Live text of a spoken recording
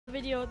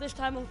video this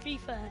time on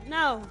FIFA.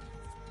 Now,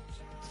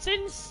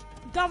 since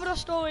David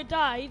Astori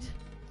died,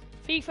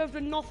 FIFA have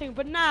done nothing,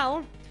 but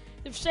now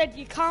they've said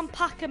you can't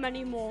pack him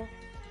anymore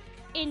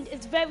and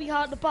it's very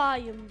hard to buy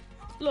him.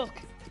 Look.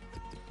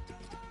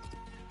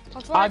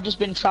 I've just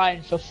been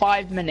trying for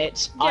 5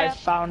 minutes. Yeah. I've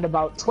found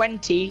about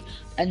 20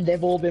 and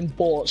they've all been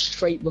bought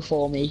straight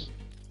before me.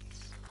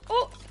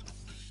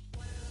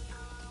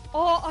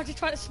 Oh, I just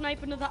tried to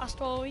snipe another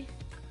Astori.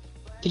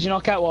 Did you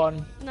not get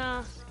one?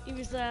 Nah, he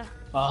was there.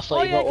 Oh, I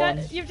thought you got one.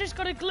 You've just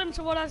got a glimpse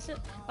of what I said.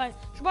 Right,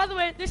 so by the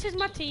way, this is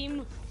my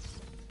team.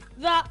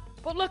 But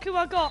look who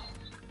I got.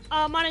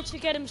 I managed to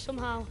get him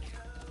somehow.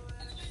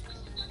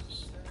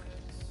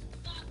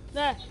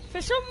 There.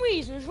 For some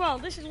reason as well,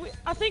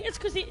 I think it's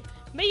because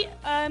me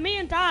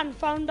and Dan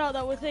found out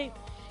that with him.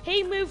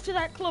 He moved to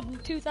that club in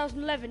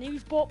 2011. He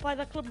was bought by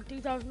that club in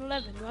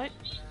 2011, right?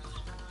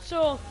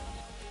 So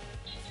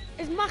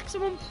his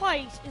maximum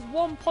price is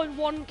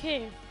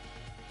 1.1k.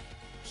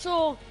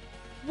 So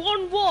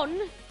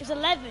 1-1 is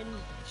 11.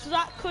 So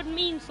that could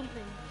mean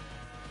something.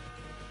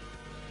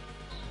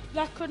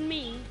 That could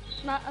mean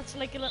that's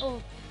like a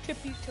little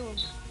tribute to him.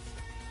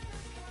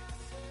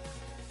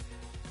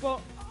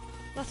 But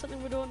that's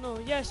something we don't know.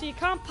 Yeah, so you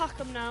can't pack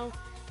them now. You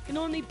can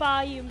only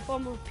buy them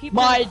from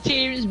people. My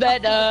team's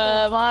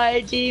better.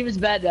 My team's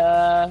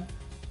better.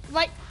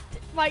 Right,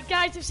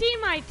 guys. You've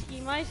seen my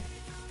team, right?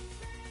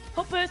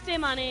 Hot birthday,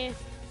 Manny.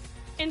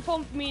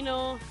 Inform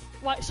Firmino.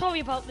 Right, sorry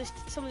about this.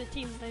 Some of the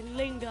teams like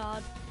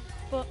Lingard,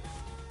 but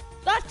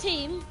that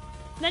team.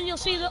 Then you'll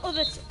see the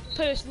other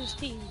person's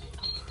team.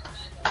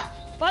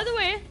 By the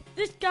way,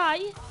 this guy,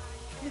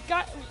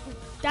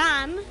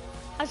 Dan,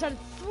 has had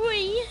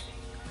 3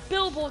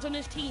 billboards on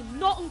his team,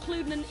 not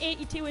including an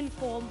 82 in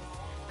form,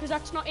 because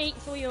that's not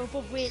 83 or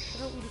above weight. I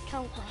don't really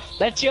count that.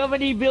 Let's see how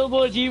many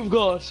billboards you've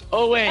got.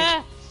 Oh wait,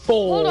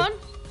 4. Hold on.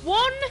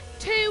 1,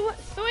 2,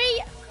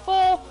 3,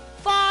 4,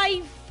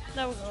 5.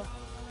 There we go.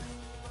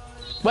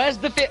 Where's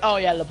the fit? Oh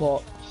yeah,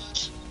 Laporte.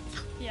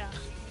 Yeah.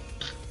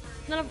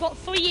 And then I've got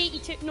 4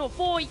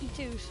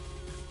 82s.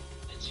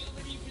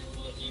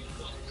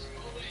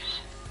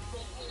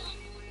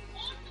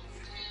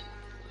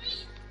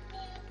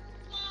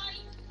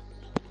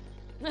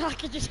 I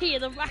can just hear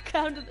the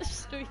background of the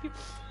stream.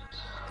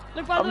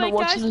 Look, by the way,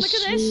 guys, look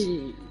at this.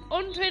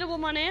 Untradeable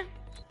Mane.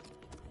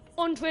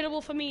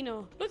 Untradeable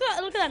Firmino. Look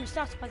at them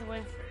stats, by the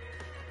way.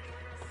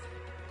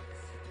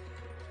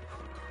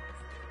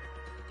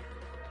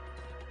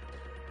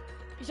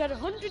 He's had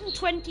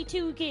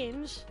 122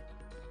 games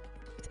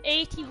with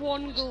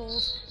 81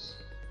 goals.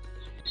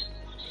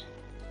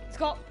 He's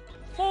got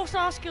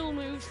 4-star skill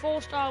moves,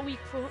 4-star weak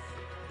foot.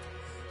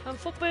 And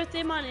for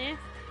birthday Mane,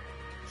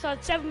 he's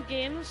had 7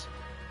 games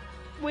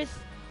with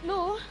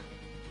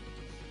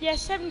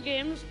 7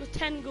 games with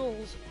 10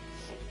 goals.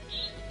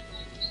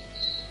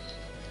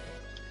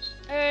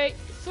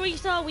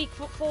 3-star weak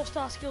foot,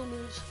 4-star skill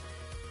moves.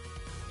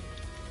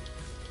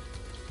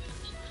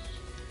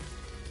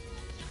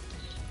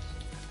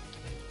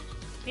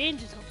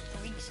 Rangers got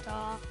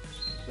 3-star.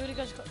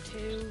 Rudiger's got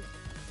 2.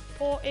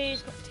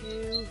 Porte's got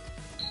 2.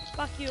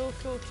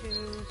 Bakayoko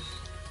 2.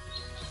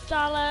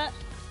 Salah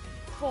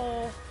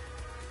 4.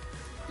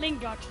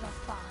 Lingard should have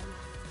 5.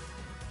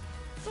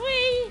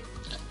 3.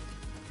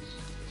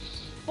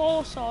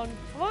 4 Son.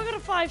 Have I got a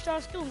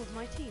 5-star skill with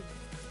my team?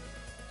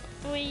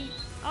 3.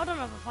 I don't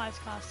have a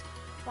 5-star.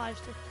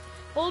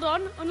 Hold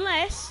on,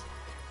 unless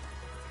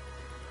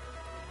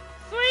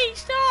 3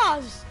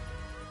 stars.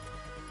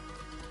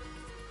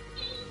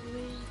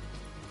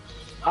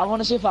 I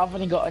want to see if I've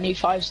only got any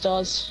 5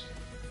 stars.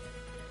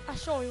 I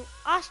saw you.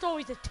 Our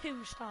story's a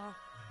 2-star.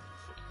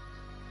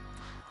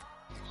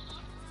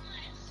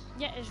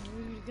 Yeah, it's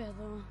Rudiger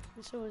though.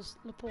 And so is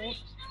Laporte.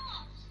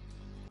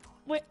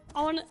 Wait,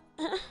 I want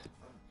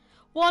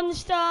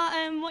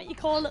 1-star. What you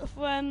call it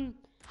for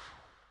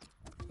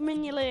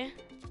Mignolet.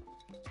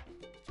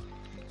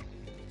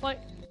 Right,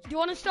 do you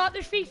want to start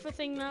this FIFA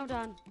thing now,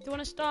 Dan? Do you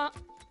want to start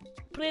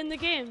playing the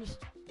games?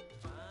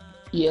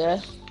 Yeah.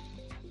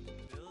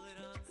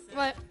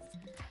 Right.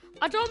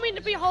 I don't mean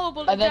to be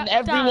horrible. And then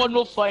everyone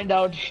will find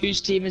out whose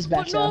team is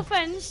better. But no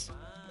offense,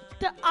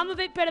 I'm a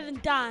bit better than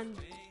Dan.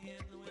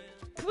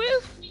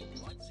 Proof?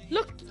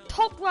 Look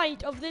top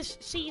right of this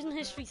season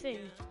history thing.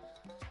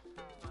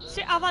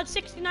 I've had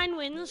 69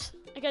 wins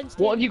against.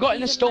 What have you got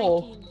in the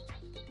store? 19.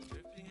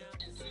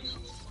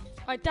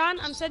 Right, Dan,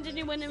 I'm sending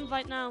you an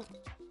invite now.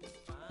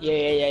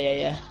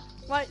 Yeah.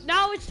 Right,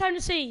 now it's time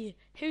to see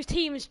whose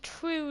team is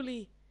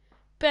truly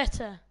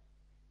better.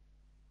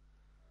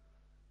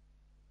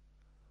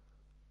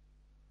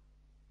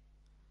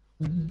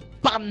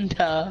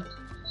 Banter.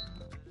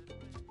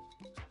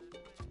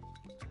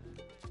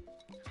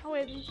 Oh,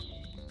 wait.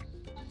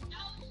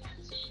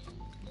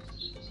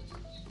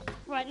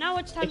 Right, now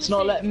it's time to see. It's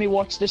not letting me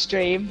watch the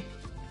stream.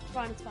 It's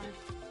fine.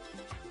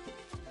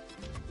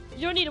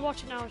 You don't need to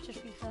watch it now, it's just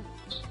FIFA.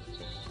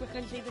 We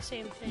can see the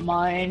same thing.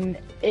 Mine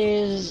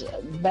is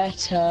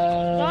better.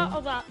 That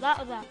or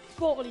that.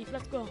 Sport League,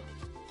 let's go.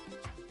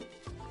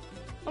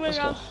 Let's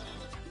go.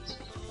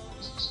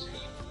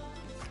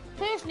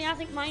 Personally, I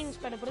think mine's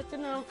better, but I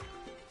don't know.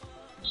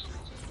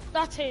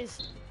 That's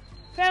his.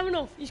 Fair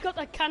enough. He's got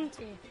that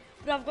Kante,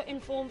 but I've got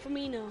Inform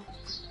Firmino.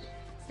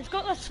 He's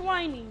got that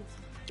Swiney.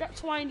 That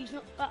Swiney's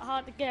not that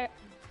hard to get.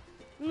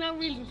 Not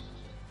really.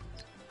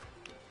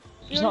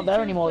 He's not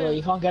there anymore, though.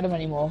 You can't get him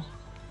anymore.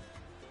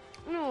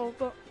 No,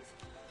 but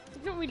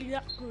he's not really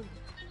that good.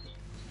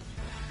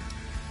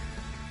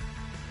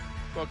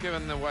 Well,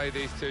 given the way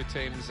these two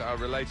teams are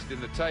related in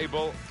the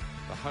table,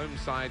 the home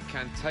side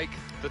can take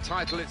the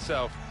title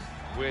itself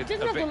with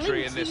a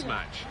victory in this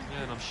match.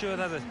 Yeah, and I'm sure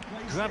they'd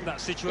grab that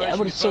situation. Yeah,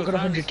 but it's still got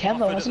 100 chem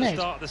though, hasn't it? At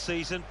the start of the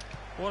season,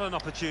 what an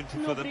opportunity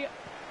for them.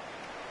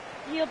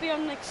 He'll be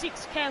on like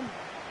 6 chem.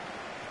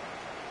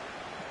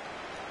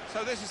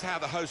 So this is how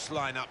the hosts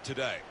line up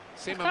today.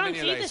 Simon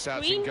Mignolet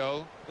starts in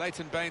goal.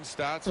 Leighton Baines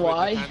starts with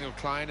Nathaniel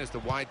Klein as the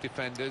wide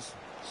defenders.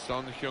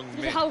 Son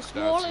Heung-min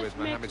starts with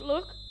Mohamed.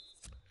 Look.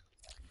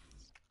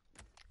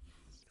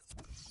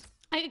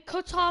 It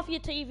cuts half your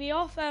TV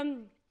off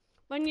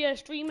when you're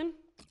streaming.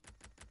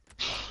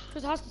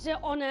 Because it has to say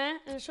on air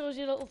and it shows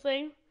you a little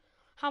thing.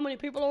 How many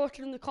people are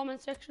watching in the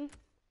comment section.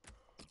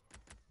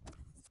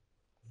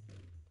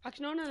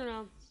 Actually,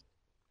 no.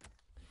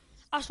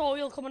 Astori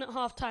will come in at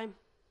half time.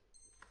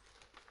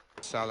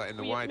 Salah in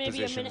the wide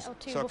positions.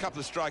 So a couple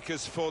of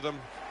strikers for them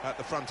at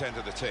the front end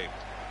of the team.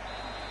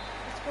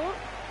 Let's go.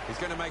 He's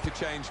going to make a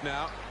change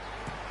now.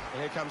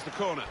 And here comes the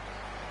corner.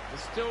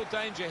 There's still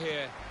danger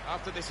here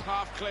after this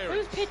half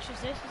clearance. Whose pitch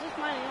is this? Is this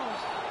mine or yours?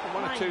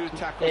 One or two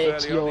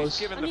tackles early on. He's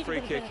given the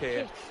free kick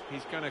here.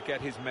 He's going to get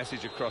his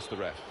message across the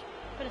ref.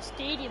 Put a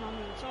stadium on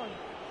me, sorry.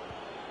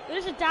 There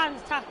is a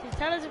dance tactic.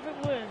 Tell us if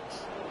it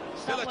works.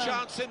 Still a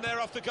chance in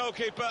there off the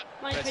goalkeeper.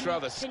 It's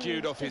rather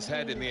skewed off his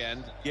head in the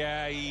end.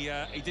 Yeah,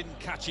 he didn't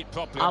catch it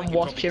properly. I'm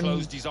watching.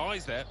 Closed his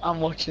eyes there. I'm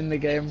watching the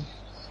game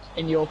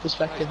in your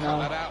perspective now.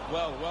 That out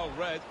well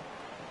read.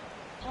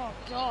 Oh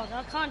God,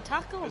 I can't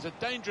tackle. There's a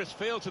dangerous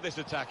feel to this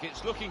attack.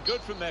 It's looking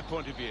good from their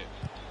point of view.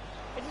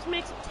 It just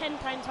makes it 10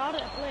 times harder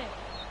to play.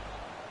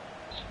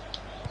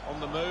 On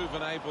the move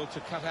and able to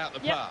cut out the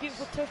pass. Yeah,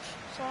 beautiful touch,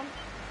 Son.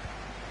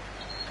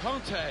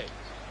 Conte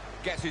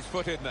gets his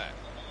foot in there.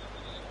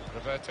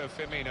 Roberto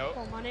Firmino.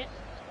 Come on, it.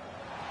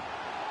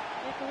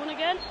 Make a run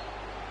again.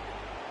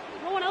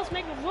 No one else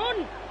make a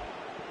run.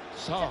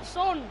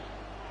 Son.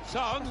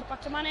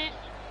 Back to Mane.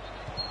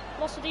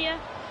 Lost it here.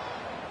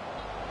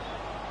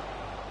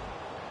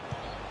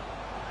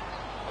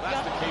 Well,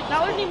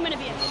 that wasn't even going to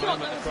be a shot.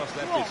 That was across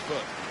left his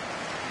foot.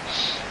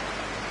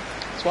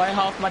 That's why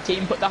half my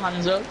team put their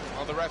hands up.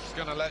 Well, the ref's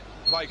going to let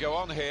play go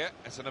on here.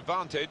 It's an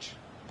advantage.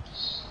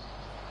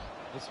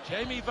 It's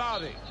Jamie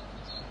Vardy.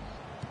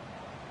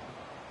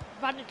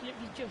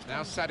 Just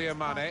now Sadio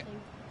Mane.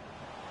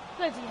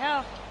 Bloody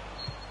hell.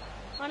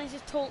 Mane's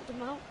just talked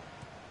him out.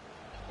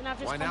 And I've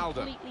just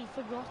completely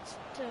forgot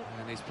to...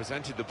 And he's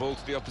presented the ball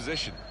to the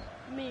opposition.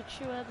 Make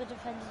sure the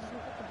defender doesn't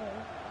get the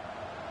ball.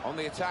 On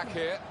the attack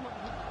here.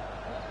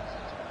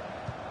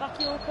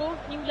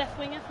 Bakayoko, new left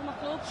winger for my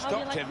club.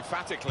 Stopped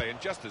emphatically and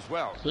just as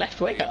well. Left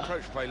winger? The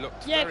approach play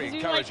looked very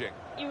encouraging.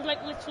 He was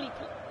like literally...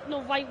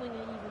 No, right winger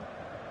even.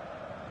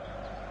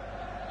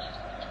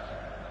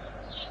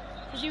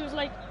 Because he was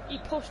like... He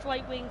pushed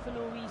right wing for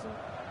no reason.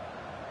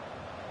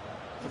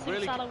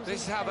 Really,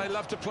 this is how they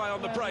love to play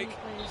on the break.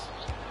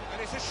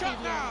 And it's a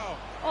shot now.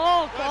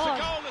 Oh, God. There's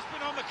a goal that's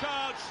been on the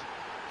cards.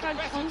 Can't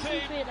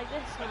concentrate like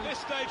this, at this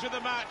stage of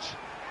the match.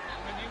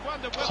 And you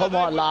wonder whether Come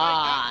on, they would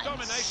lads. make that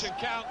domination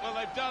count. Well,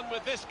 they've done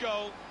with this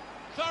goal.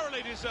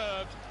 Thoroughly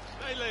deserved.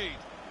 They lead.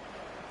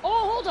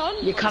 Oh, hold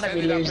on. You cannot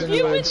be losing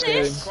you the win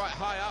this. Quite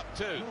high up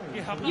too.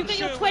 You get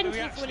your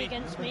 20th win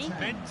against me.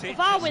 If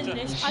I win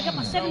this, I get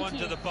my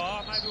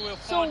 70th.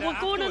 So we're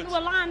going into a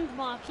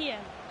landmark here.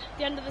 At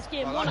the end of this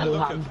game. Well, a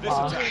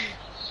landmark.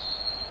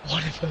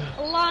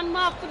 A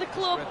landmark for the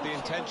club. Read the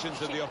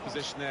intentions of the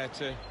opposition there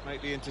to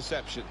make the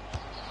interception.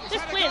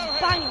 This player's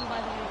banging,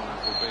 by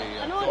the way.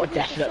 I know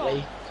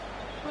definitely.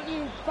 But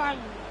you bang.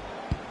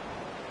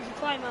 You should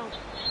try him out.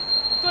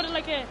 Got it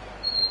like a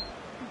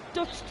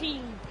Dutch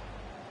team.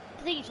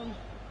 I think he's from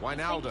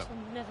Wijnaldum.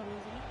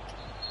 Netherlands.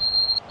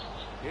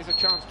 Here's a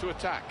chance to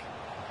attack.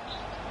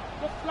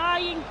 The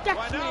flying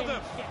Dutchman.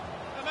 Wijnaldum.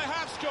 And they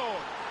have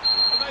scored.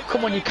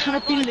 Come on, you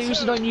cannot be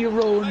losing on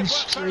your own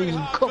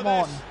stream. Come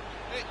on.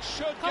 It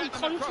should get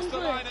them across the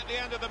line at the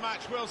end of the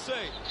match. We'll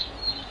see.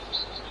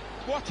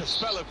 What a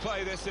spell of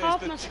play this is.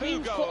 The two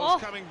goals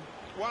coming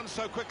one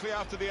so quickly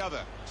after the other.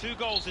 2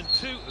 goals and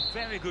 2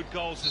 very good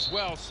goals as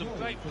well. Some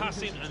great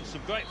passing and some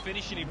great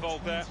finishing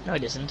involved there. No,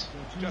 it isn't.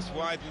 Just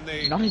widen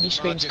the none of these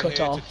screens cut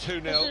off.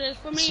 2-0. Yes,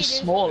 for me it's just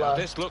smaller. Now,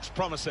 this looks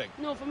promising.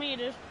 No, for me it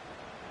is.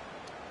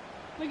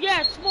 But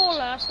yeah, it's smaller.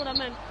 That's what I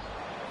meant.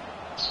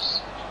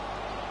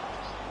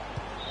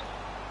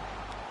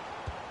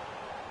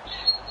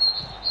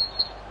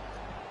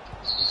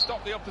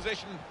 Stop the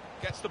opposition.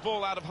 Gets the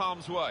ball out of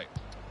harm's way.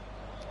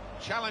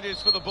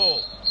 Challenges for the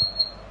ball.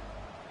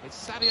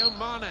 It's Sadio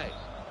Mane.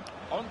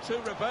 On to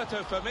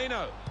Roberto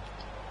Firmino.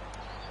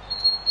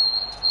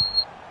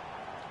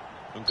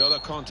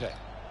 N'Golo Conte.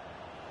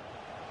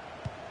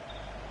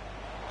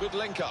 Good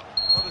link up.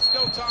 Well, there's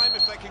still time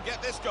if they can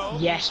get this goal.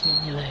 Yes,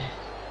 Mignolet.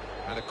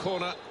 And a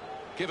corner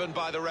given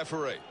by the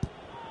referee.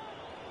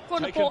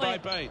 Taken by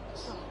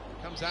Baines.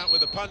 Comes out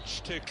with a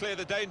punch to clear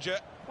the danger.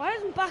 Why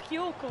doesn't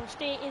Bakayoko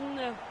stay in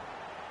the...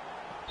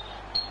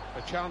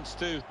 A chance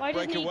to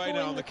break away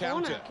now on the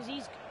counter. Because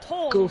he's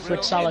tall. Go for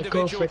it, Salah,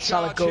 go for it,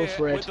 Salah, go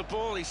for it. With the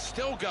ball, he's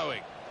still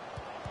going.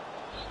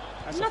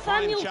 That's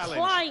Nathaniel a fine challenge,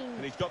 Klein.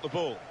 and he's got the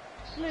ball.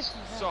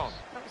 Son.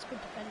 That was good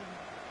defending.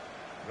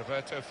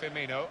 Roberto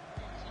Firmino.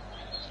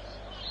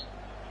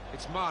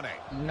 It's Mane.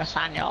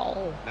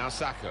 Nathaniel. Now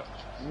Saka.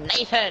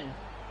 Nathan.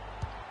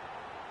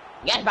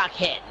 Get back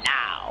here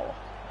now.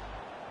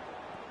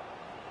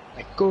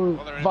 Go,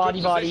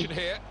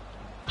 Vardy.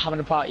 Having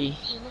a party.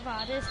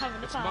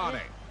 It's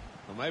Mane.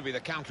 Well, maybe the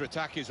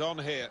counter-attack is on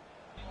here.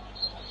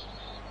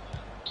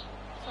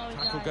 Sorry,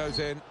 Tackle guys. goes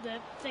in. The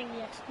thing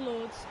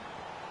explodes.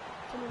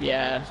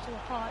 Yeah.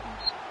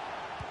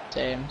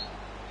 Same.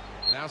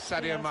 Now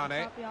Sadio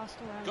Mane.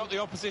 Got the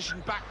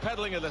opposition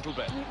backpedaling a little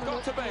bit.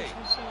 Got to be.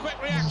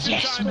 Quick reaction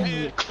time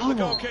here from the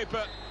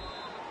goalkeeper.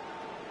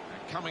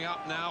 And coming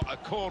up now, a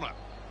corner.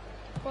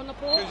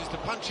 Chooses to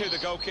punch here, the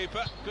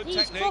goalkeeper. Good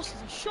technique. These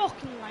crosses are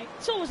shocking, like.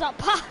 So was that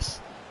pass.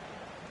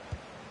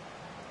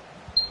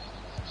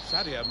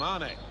 Sadio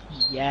Mane.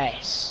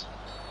 Yes.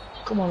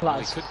 Come on,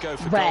 lads. He could go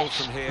for goal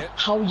from here.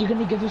 How are you going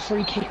to give a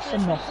free kick for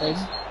nothing?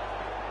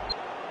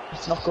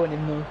 It's not going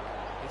in though.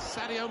 It's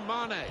Sadio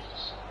Mane.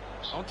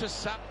 On to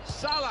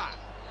Salah.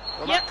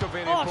 Well, that could be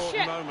an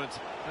important moment.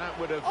 That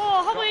would have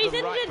got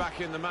them right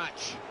back in the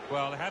match.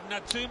 Well, they haven't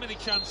had too many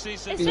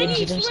chances. He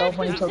injured himself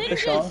when he took the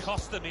shot.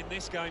 Cost them in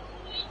this game.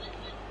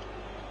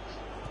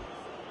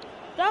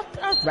 I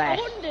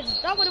wondered.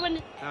 That would have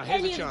been now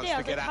here's a chance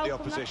to get at the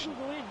opposition.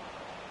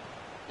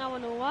 Now I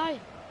know why.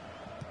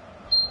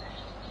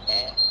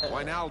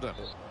 Wijnaldum.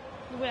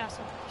 The way I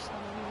said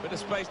Bit of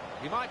space.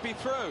 He might be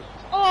through.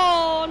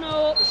 Oh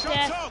no! The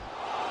shot's on.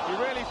 He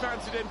really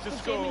fancied him to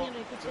score,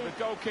 but the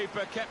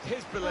goalkeeper kept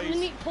his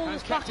belief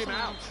and kept him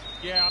out.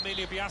 Yeah, I mean,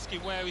 he'll be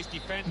asking where his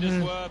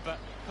defenders were, but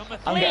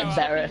I'm getting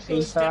better at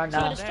FIFA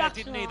now.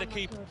 Didn't he, the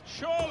keeper?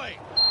 Surely.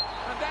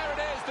 And there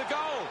it is, the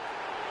goal.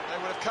 They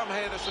would have come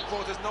here, the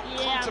supporters, not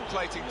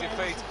contemplating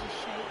defeat.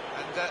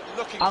 And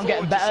looking I'm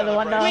getting better than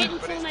one now.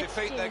 But it's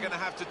defeat they're going to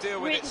have to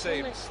deal with, it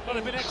seems. Well,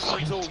 they've been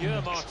excellent all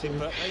year, Martin,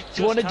 but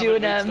do you want to do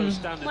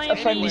a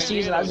friendly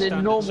season as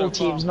in normal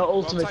teams, not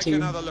ultimate teams? Take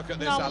another look at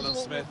this, Alan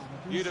Smith.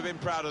 You'd have been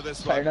proud of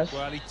this one.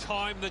 Well, he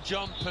timed the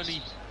jump and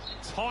he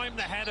timed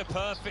the header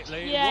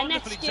perfectly. Yeah,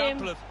 wonderful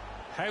example of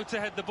how to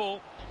head the ball.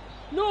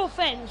 No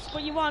offence,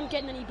 but you aren't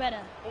getting any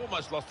better.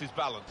 Almost lost his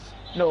balance.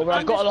 No, but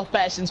I've got a lot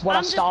better since when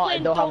I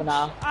started, though, haven't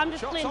I? I'm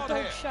just playing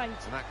dog shite.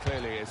 And that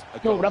clearly is a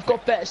no, but I've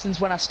got better since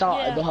when I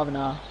started, though, haven't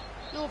I?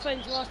 No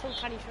offence, you are still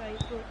canny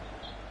shite, but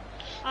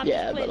I'm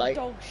just playing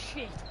dog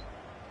shit.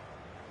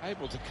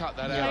 Able to cut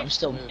that out. Yeah, I'm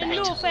still And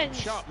no offence,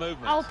 sharp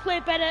movement. I'll play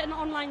better in an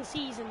online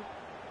season.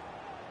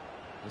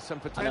 There's some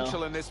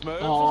potential in this move.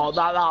 Oh,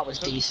 that was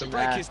decent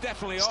there.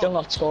 Still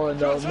not scoring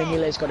though.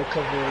 Mignolet's got to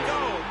cover it.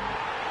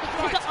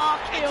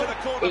 Into the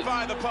corner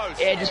via the post.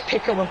 Yeah, just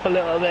pick him up a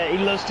little bit. He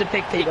loves to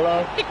pick people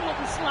up. Pick him up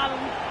and slam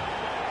him.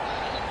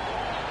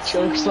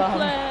 Choke slam.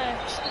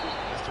 Just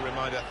a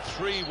reminder,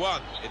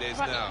 3-1 it is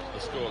now, the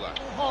scoreline.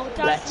 Oh,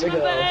 Dad,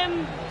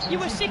 remember you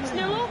were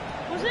 6-0 up,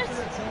 was it? You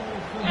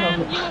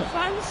were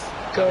France.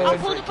 I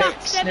pulled it back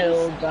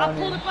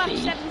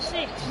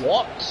 7-6.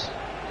 What?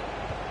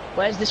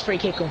 Where's this free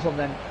kick come from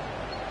then?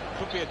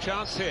 Could be a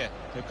chance here.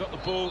 They've got the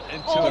ball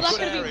into a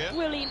good area. Be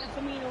brilliant if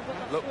Firmino got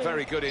that Looked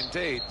very good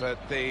indeed, but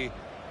the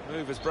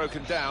move has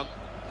broken down.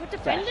 Good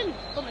defending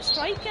from a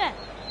striker.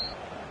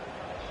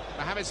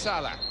 Mohamed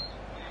Salah.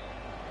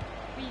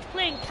 But he's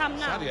playing Cam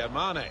now. Sadio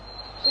Mane.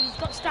 But he's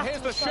got stats.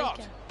 Here's the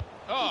shot.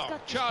 Oh,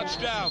 charged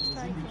down.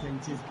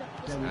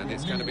 And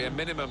it's going to be a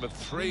minimum of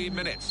 3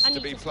 minutes to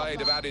be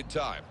played of added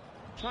time.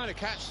 Trying to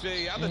catch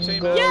the other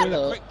team.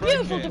 Yeah,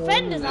 beautiful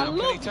defenders. I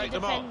love the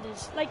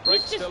defenders. Like,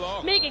 let's just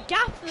make a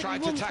gap for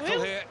them to run tackle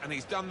through. Here, and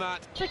he's done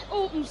that. It's like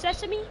open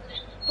sesame,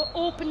 but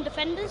open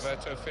defenders.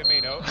 Roberto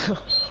Firmino.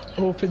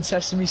 Open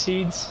sesame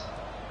seeds.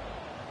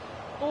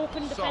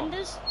 Open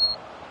defenders.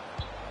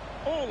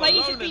 All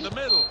alone in the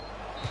middle.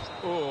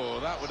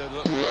 Oh, that would have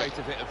looked great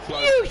if it had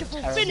flown.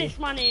 Beautiful finish,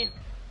 Manny.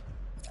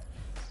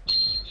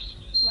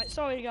 Right,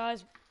 sorry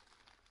guys.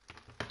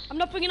 I'm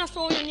not bringing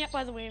Astori on yet,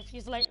 by the way. If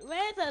he's like,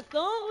 where's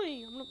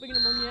Astori? I'm not bringing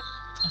him on yet.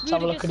 Let's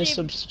have a look at his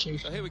substitution.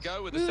 So here we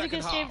go with the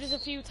second half. Saved us a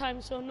few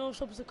times, so no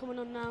subs are coming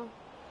on now.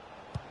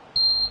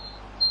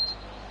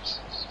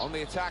 On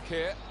the attack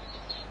here.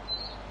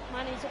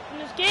 Mane's up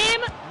in his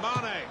game.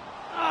 Mane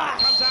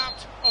comes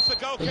out off the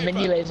goalkeeper.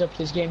 Mignolet's up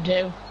his game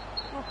too.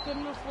 Not good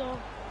enough though.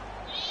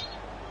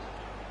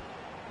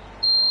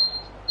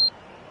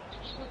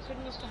 Not good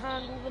enough to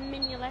handle the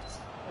Mignolet.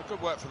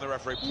 Good work from the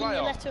referee. Play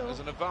on as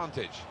an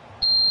advantage.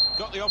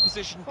 Got the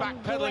opposition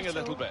backpedaling a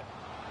little bit.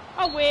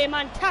 Away,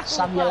 man, tackle.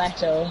 Samuel.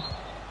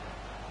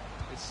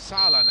 It's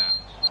Salah now.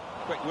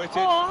 Quick-witted.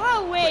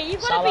 Oh, away.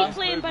 You've got to be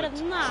playing better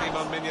than that.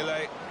 Simon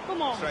Mignolet.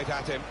 Come on. Straight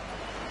at him.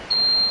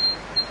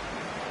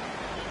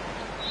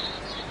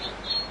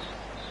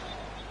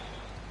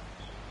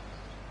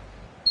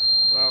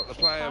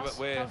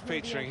 player that we're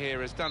featuring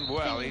here has done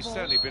well. He's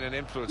certainly been an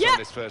influence on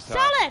this first half.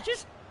 Salah,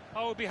 just...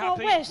 I would be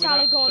happy where's with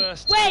Salah that gone?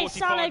 first Where's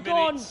Salah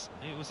gone?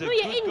 It was a no,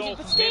 you're good injured, goal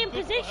but from stay in him.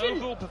 Good position.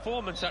 overall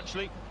performance,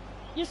 actually.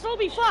 You'll still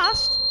be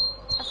fast,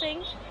 I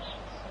think.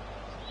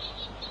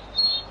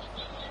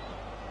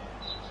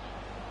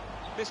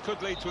 This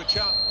could lead to a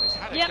chance. He's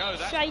had a go.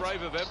 That's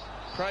brave of him.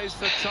 Praise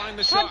for trying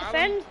the Can't shot.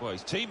 defend. Well,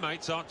 his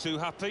teammates aren't too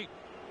happy.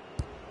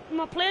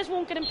 My players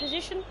won't get in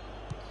position.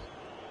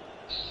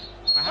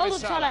 Hold on,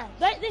 Salah.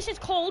 This is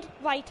called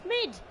right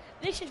mid.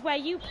 This is where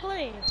you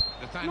play,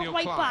 not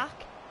right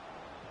back.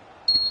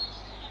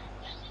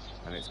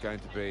 And it's going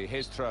to be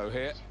his throw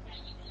here.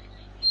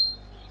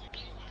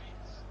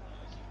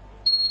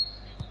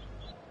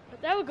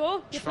 But there we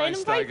go. You're playing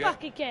him right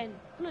back again.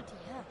 Bloody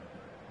hell.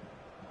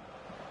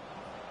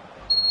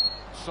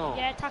 Son.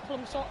 Yeah, tackle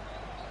him, so. Oh,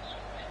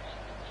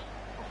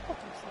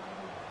 fucking slide.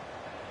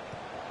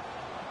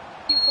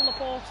 Beautiful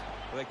Laporte.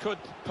 Well, they could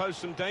pose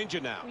some danger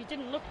now. He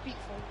didn't look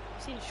beautiful.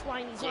 Seen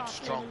Schweiner's good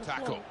strong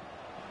tackle.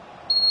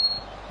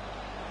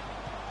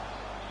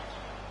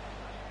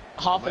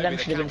 Half of them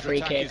should have been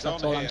free kicks,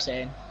 that's all I'm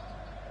saying.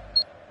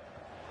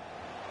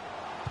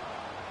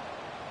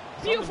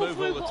 Beautiful move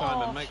all the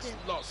time and makes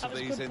lots of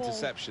these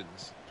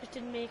interceptions. Just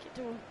didn't make it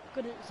to a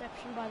good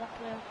interception by that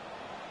player.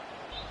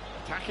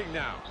 Attacking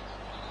now.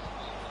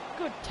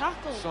 Good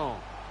tackle. Son.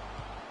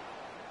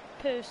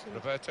 Person.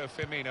 Roberto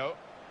Firmino.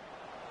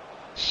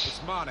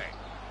 It's Mane.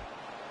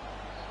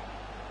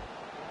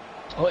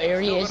 Oh,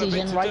 here he is. He's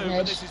in right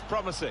mid. This is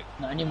promising.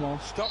 Not anymore.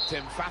 Stopped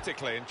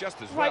emphatically and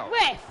just as well.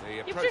 Right, ref. The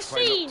You've just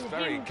seen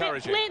very him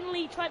encouraging.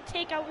 blatantly try to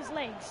take out his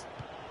legs,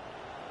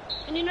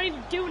 and you're not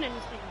even doing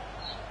anything.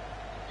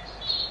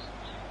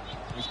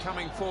 He's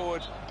coming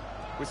forward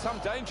with some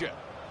danger.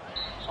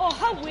 Oh,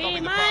 how way,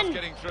 man!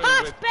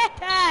 Pass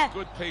better.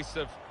 Good piece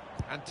of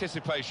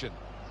anticipation.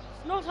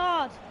 It's not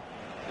hard.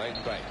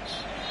 Leighton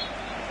Baines.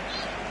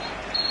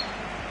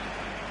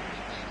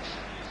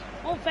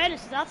 All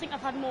fairness, I think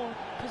I've had more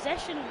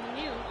possession than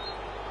you.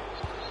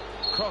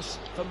 Cross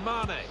for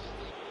Mane.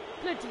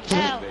 Bloody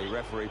hell. The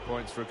referee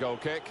points for a goal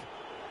kick.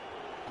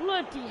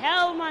 Bloody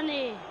hell,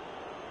 Mane.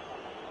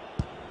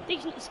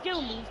 Decent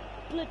skill move.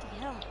 Bloody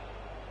hell.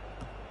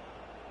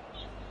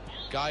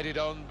 Guided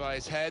on by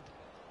his head.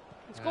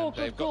 Let's go,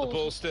 they've got the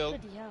ball still.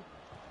 Bloody hell.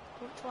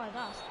 Don't try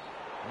that.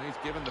 And he's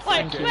given the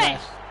free kick.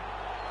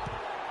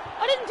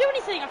 I didn't do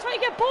anything. I tried to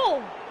get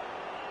ball.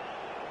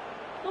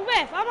 No,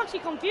 ref, I'm actually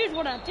confused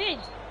what I did.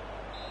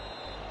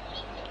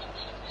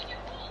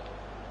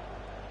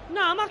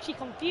 No, I'm actually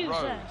confused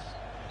there.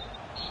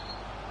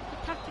 The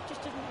tactic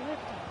just doesn't work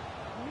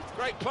there.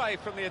 Great play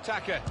from the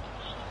attacker.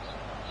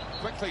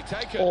 Quickly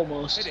taken.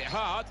 Almost. Hit it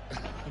hard,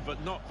 but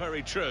not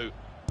very true.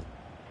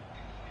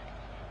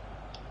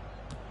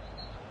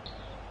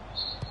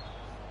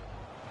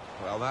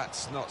 Well,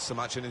 that's not so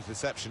much an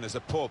interception as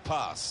a poor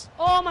pass.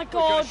 Oh my God!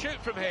 We're going to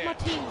shoot from here.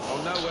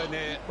 Oh, nowhere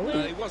near.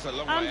 Well, he was a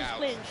long way out.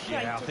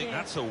 Yeah, I think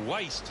that's a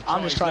waste.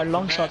 I'm just trying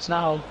long shots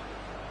now.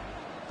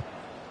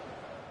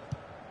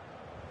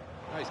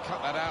 Oh, he's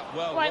cut that out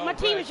well. Right, my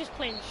team is just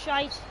playing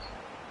shite.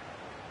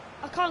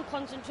 I can't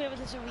concentrate with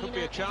this arena. Could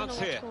be a chance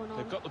here.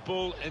 They've got the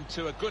ball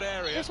into a good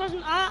area. This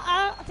wasn't.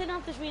 I didn't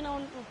have this arena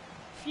on.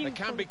 They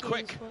can be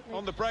quick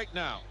on the break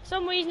now. For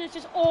some reason it's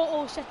just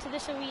auto set to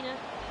this arena.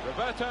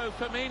 Roberto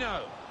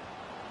Firmino.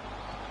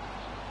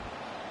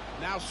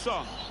 Now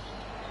Son.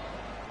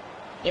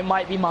 It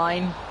might be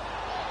mine.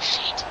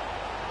 Shit.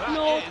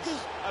 No,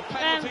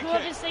 because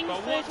whoever's things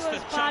but first once the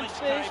was bad challenge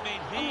first.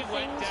 came in, he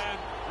went down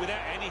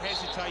without any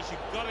hesitation.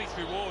 Got his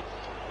reward.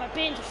 My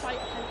Baines just fight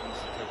penalties.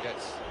 So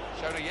gets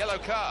shown a yellow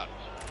card.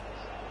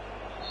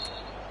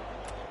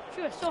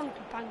 Sure, Son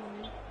could bang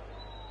them in.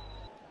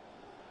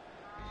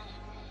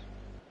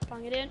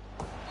 Bang it in.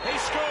 He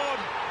scored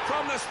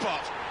from the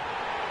spot.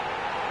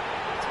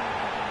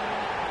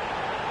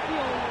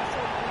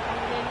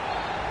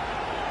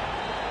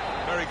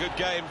 Very good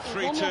game,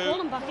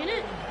 3-2. Back in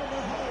it.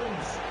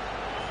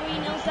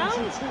 3-0 down.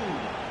 3-2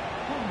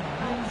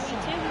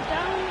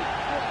 down.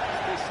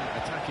 Decent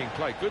attacking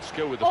play, good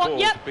skill with the ball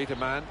to beat a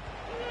man.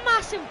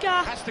 Massive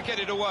gap. Has to get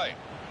it away.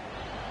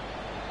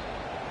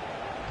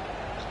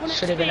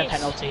 Should have been a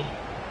penalty.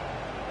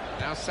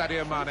 Now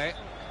Sadio Mane.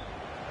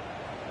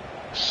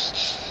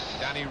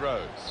 Danny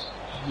Rose.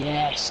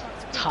 Yes,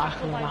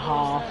 tackle and a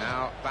half.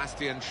 Now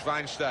Bastian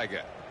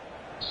Schweinsteiger.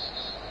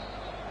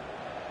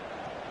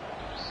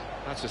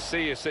 That's a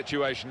serious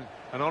situation,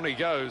 and on he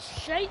goes.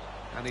 Shite.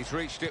 And he's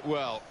reached it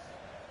well.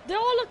 They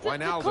all look the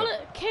colour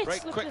kits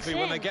break look quickly the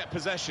when they get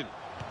possession.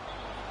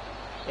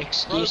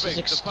 Excuses,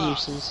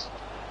 excuses.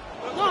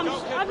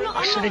 No,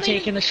 I should have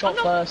taken the shot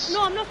first.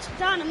 No, I'm not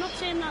Dan. I'm not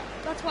saying that.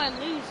 That's why I'm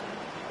losing.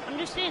 I'm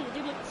just saying they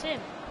do look the same.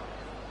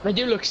 They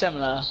do look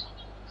similar.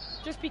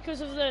 Just because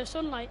of the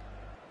sunlight.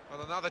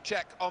 Well, another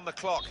check on the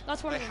clock.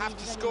 That's what they have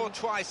to score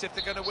twice if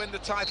they're going to win the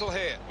title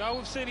here. No,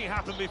 we've seen it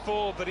happen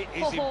before, but it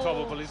is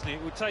improbable, isn't it?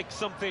 It would take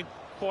something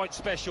quite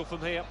special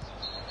from here.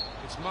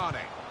 It's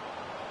Mane.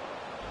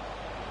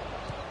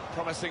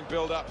 Promising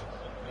build-up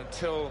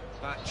until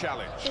that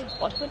challenge.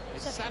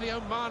 It's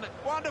Sadio Mane.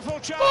 Wonderful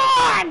chance!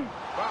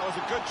 That was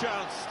a good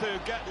chance to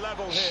get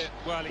level here.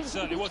 Well, it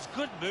certainly was.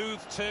 Good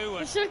move too.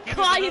 It's a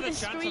quiet the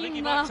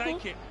screen now.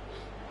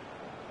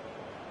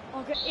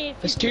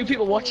 There's 2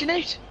 people watching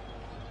it.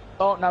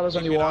 Oh, now there's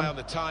only 1. Eye on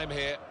the time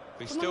here.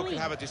 We still can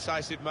have a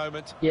decisive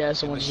moment. Yeah,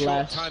 someone's in the short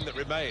left. time that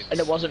remains. And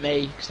it wasn't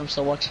me, because I'm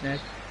still watching it.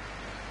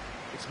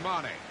 It's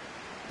Mane.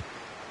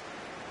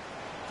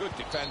 Good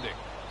defending.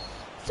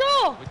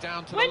 So, we're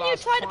down to when the you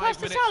last try to 5 pass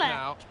the minutes Salah,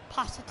 now,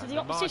 pass it to the the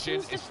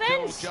opposition's margin is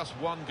defence. still just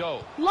 1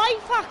 goal.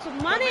 Life hack of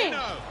Mane.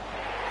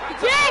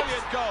 That's a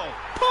brilliant goal.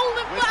 Pull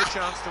it With back. the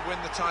chance to win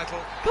the title,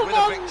 Come with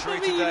on, a victory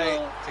Firmino.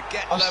 today, to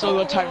get I've level. still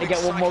got time to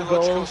get 1 more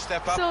goal.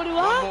 Step up, So do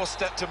one I. more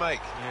step to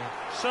make. Yeah.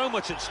 So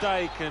much at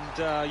stake,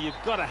 and you've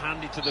got to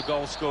hand it to the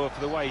goal scorer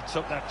for the way he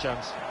took that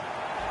chance.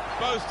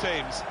 Both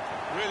teams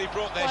really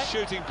brought their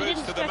shooting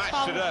boots to the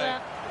match today.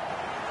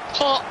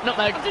 Oh, not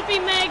Meg. I've just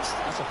been megged.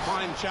 That's a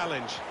fine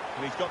challenge,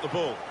 and he's got the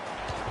ball.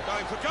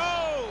 Going for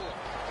goal!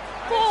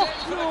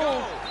 Fuck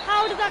no!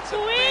 How did that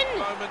go Big in?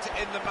 moment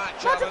in the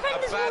match, That Alan. A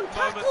defender's bad won't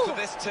moment tackle. for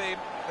this team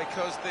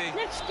because the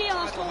Next game,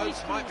 title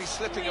hopes might be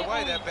slipping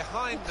away. They're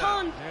behind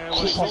now. Can't. Yeah,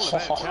 well, it's all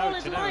about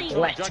character now. Let's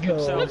Trying to drag go.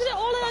 themselves Look at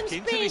all of them back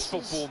into this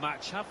spaces. football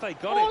match. Have they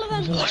got All it? of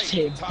them. What a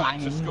Great time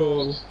to bang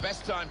score. goal.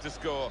 Best time to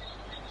score.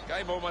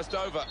 Game almost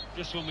over.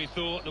 Just when we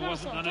thought there No,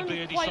 wasn't so going to be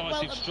a done quite well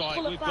decisive to strike,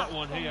 pull it we've back got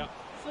one from here.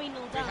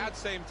 3-0 We down. had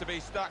seemed to be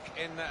stuck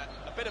in a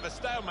bit of a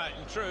stalemate,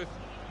 in truth,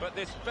 but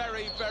this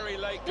very, very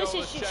late This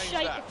goal is has just changed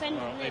shite that.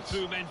 defending. Well, they this.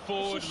 threw men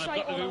forward and It's they've just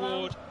got the shite all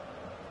reward.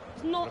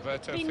 It's not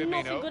Roberto been Firmino.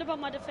 nothing good about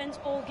my defence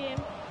all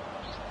game.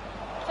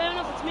 Fair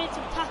enough, it's made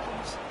some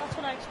tackles. That's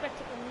what I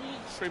expected at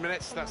least. 3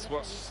 minutes, from my that's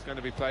what's defence. going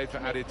to be played for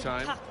To make added them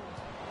time. tackled.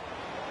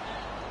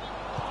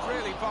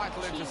 Really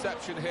vital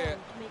interception here.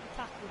 To make a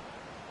tackle.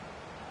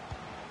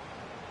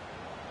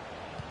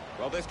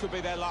 Well, this could be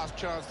their last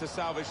chance to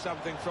salvage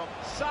something from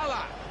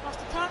Salah.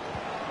 Last attack.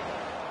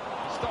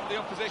 Stop the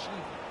opposition,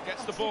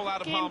 gets the That's ball it.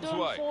 out of Game harm's done,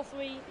 way.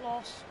 4-3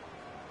 loss.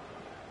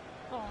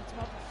 Oh, it's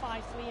about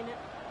 5-3 in it.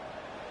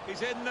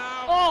 He's in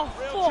now. Oh,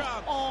 Real fuck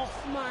chance.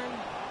 off, man.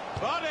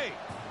 Vardy,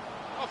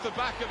 off the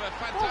back of a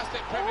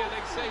fantastic Premier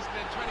League season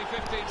in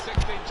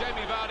 2015-16.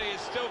 Jamie Vardy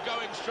is still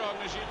going strong,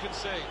 as you can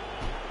see.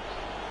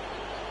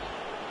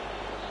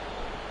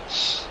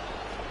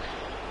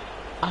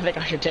 I think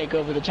I should take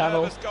over the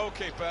channel. Nervous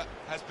goalkeeper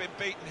has been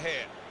beaten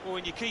here. Well,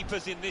 when your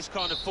keeper's in this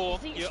kind of form,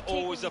 think you you're should take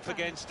always over up the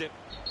channel. against it.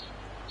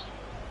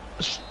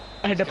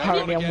 And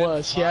apparently I'm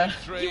worse, yeah?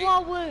 5-3. You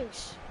are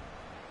worse.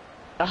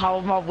 How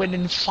am I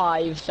winning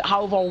 5?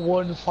 How have I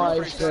won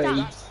 5-3?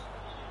 Stats.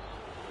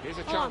 Here's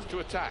a Come chance on. to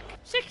attack.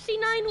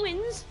 69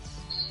 wins,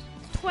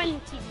 20.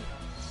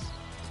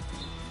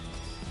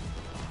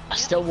 I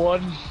still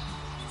won.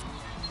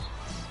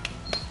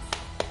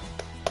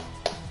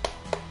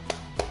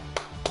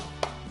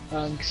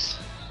 Thanks.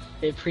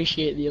 I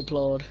appreciate the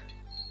applaud.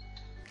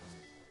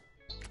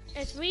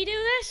 Let's redo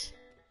this.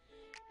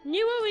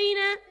 New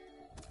arena,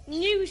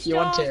 new start. You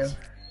want to?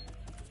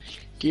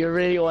 Do you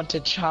really want to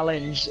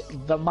challenge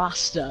the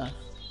master?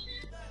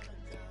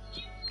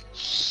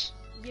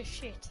 You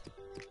shit.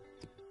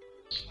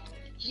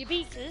 You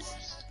beat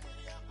us.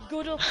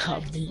 Good up.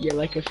 I'll beat you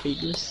like a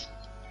fetus.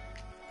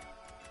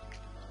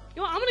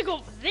 You know what, I'm gonna go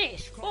for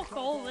this. Fuck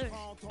all this.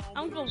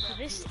 I'm going for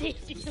this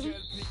stadium.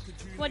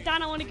 Well,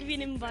 Dan, I want to give you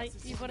an invite.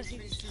 You've got to see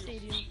this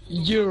stadium.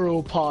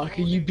 Euro Park,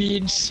 are you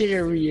being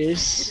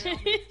serious? I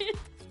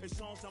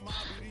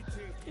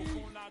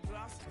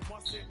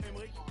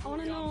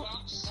want to know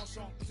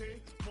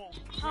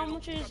how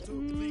much is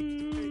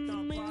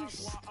Mustafi.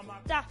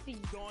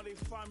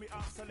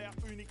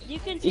 You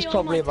can see He's all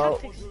probably my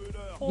about. tactics.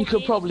 You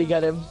could probably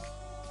get him.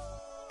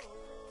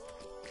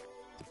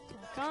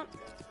 I can't.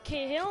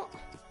 Cahill.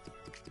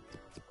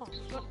 Oh,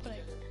 what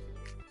play?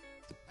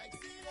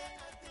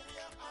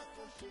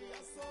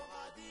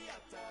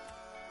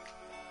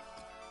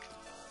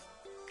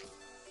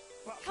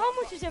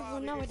 How much is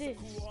everyone nowadays?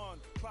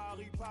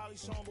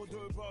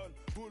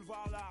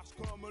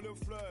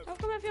 How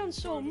come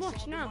everyone's so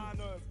much now?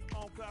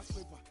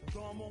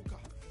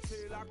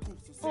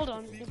 Hold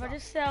on, if I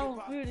just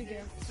sell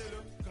Rudiger,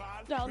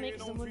 that'll make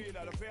some money.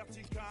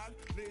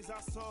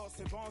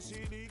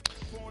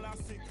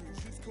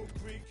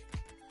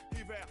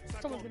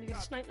 Someone's gonna get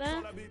a snipe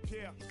there.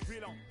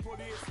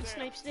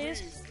 Snipe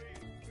stairs.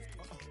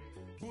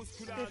 Go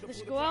for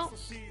this go out.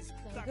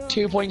 There we go.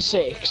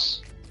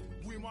 2.6.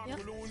 Yep.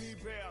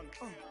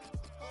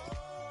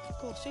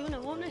 Go sooner,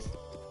 won't it?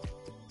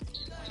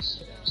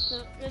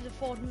 So, there's a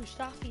Ford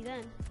Mustafi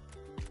then.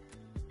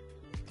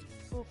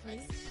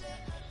 Hopefully.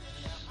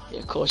 Yeah,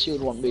 of course you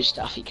would want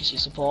Mustafi because you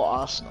support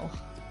Arsenal.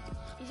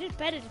 He's just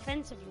better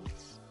defensively.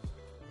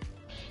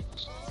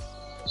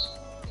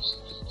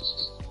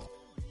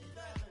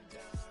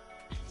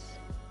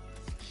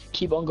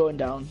 Keep on going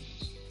down.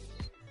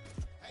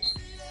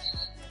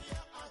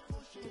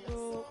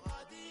 Go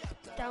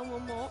down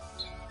one more.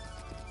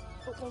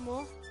 Up one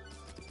more.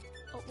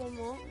 Up one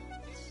more.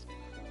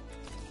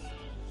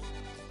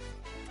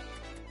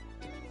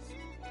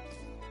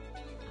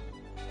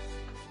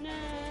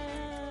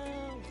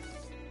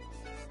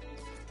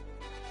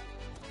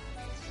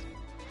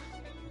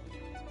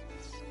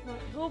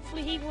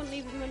 Hopefully he won't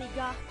leave as many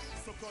gaps.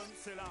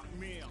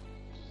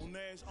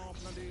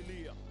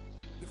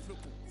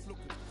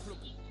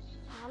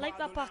 I like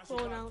that back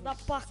row now.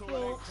 That back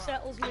row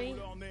settles me.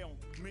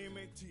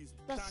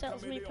 That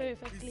settles me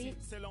perfectly.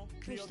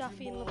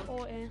 Mustafi and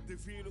Laporte.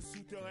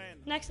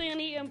 Next thing I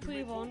need to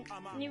improve on,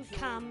 new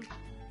cam,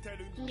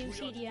 new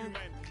CDM.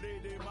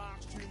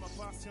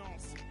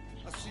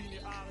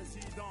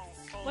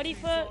 Ready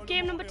for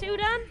game number 2,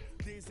 Dan?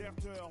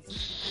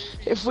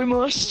 If we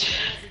must.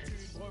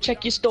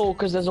 Check your store,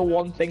 because there's a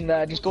one thing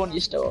there. Just go on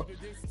your store.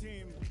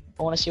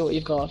 I want to see what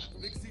you've got.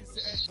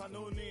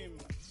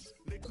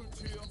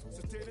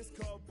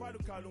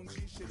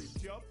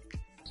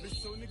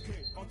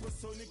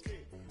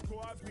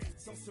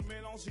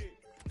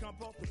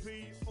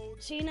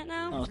 Seen it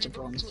now? Oh, it's a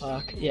bronze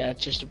park. Yeah,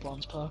 it's just a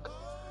bronze park.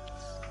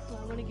 Well,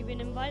 I'm gonna give you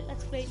an invite.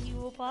 Let's play at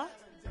Euro Park.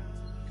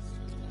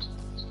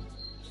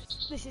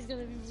 This is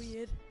gonna be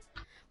weird.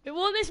 But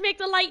won't this make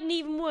the lighting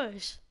even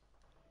worse?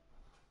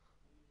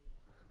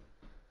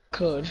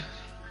 Could.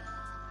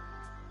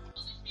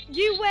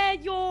 You wear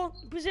your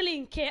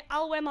Brazilian kit,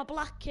 I'll wear my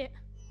black kit.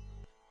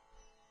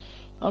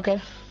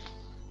 Okay.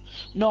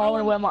 No, I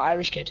want to wear my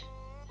Irish kit.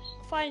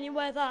 Fine, you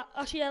wear that.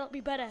 Actually, that'll be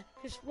better,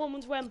 because one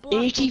one's wearing black.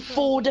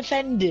 84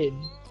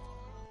 defending?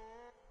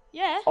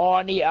 Yeah. Oh,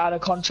 I need to add a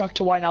contract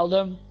to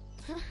Wijnaldum.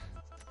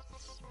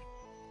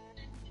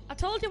 I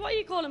told you what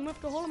you call him with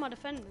the whole of my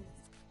defending.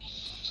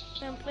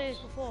 Them players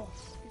before,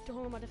 with the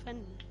whole of my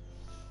defending.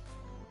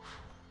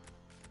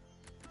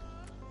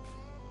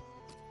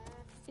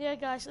 Yeah,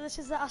 guys, so this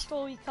is the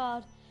Astori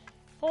card.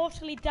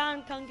 Fortunately,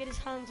 Dan can't get his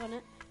hands on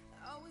it.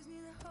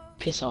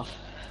 Piss off.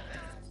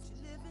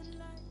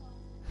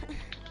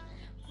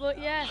 But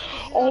yeah.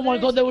 Oh my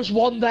god, there was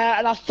one there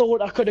and I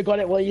thought I could have got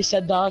it while you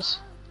said that.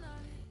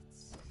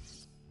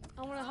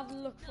 I want to have a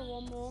look for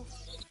one more.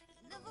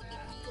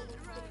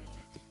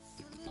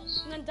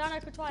 And then Dan, I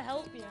could try to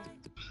help you.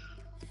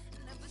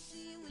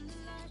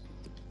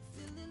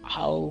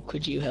 How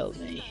could you help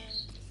me?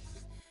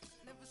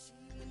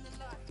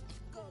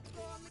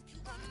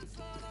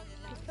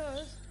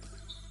 Because...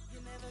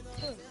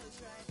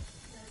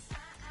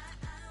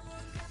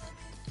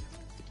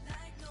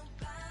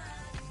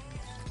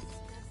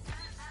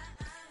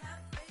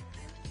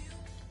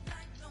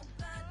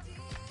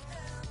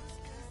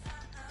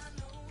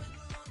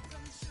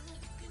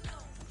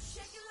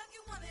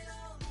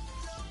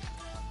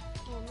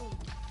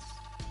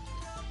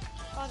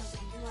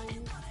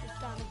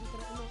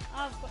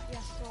 I've got the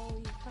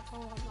astori, that's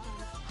all I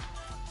have.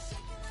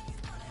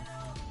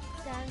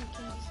 Dan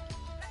can just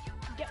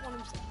get one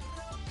himself.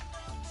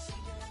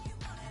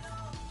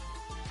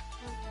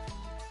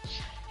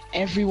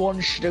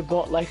 Everyone should have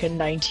got like a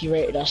 90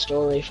 rated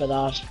astori for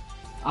that,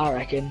 I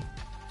reckon.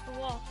 For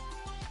what?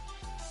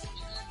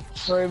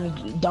 For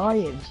him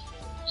dying.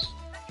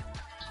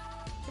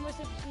 He must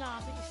have, nah,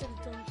 I think he should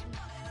have done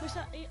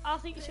something. I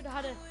think he should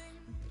have had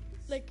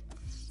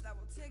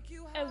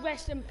a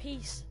rest in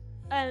peace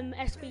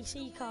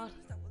SBC card.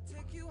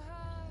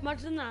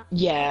 Imagine that.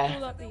 Yeah. What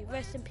would that be?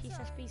 Rest in peace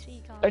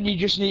SBC card. And you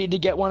just needed to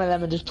get one of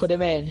them and just put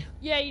him in.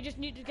 Yeah, you just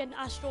need to get an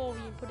astori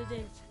and put it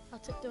in.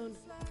 That's it, done.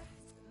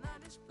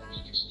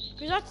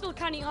 Because that's still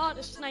kind of hard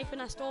to snipe an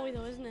astori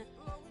though, isn't it?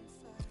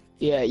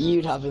 Yeah,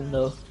 you'd have him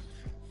though.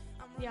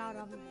 Yeah, I'd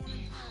have him.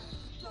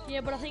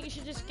 Yeah, but I think you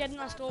should just get an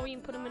astori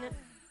and put him in it.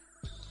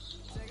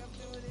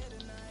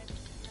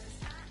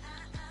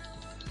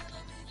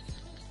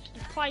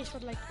 The price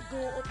would like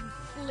go up in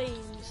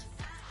flames.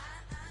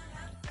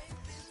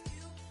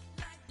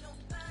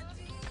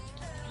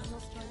 I'm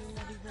not finding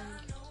what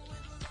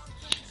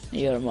he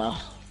You're a man.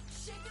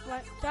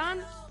 Right,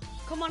 Dan,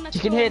 come on, let's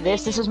You go. can hear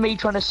this. This is me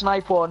trying to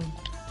snipe one.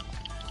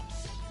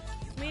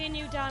 Me and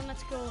you, Dan,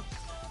 let's go.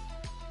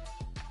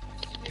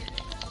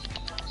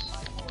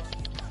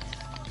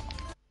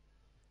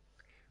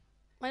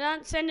 My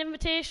Dan, send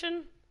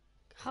invitation.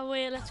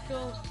 Away, let's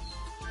go.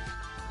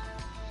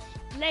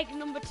 Leg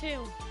number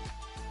 2.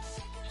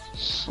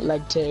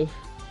 Leg 2.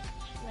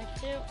 Leg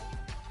 2.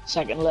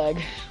 Second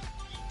leg.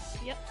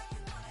 Yep.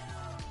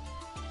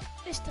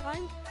 This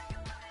time,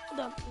 hold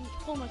on, I need to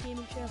pull my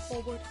gaming chair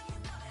forward.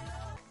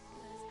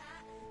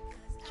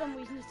 For some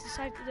reason it's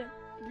decided to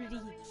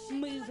bloody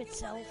move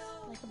itself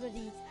like a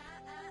bloody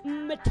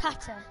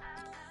matata.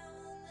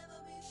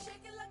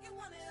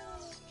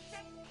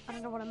 I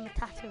don't know what a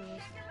matata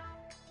is.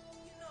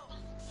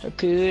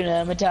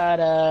 Hakuna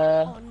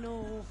Matata. Oh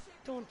no,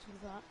 don't do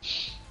that.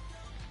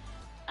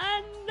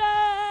 And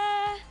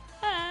I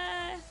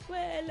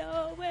will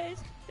always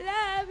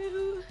love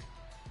you.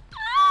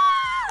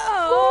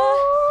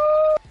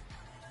 Oh,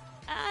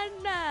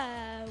 and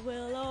I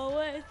will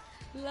always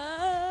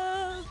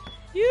love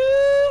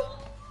you.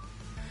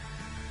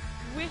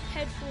 With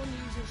headphone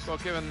users. Well,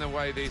 given the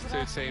way these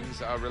two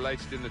teams are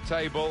related in the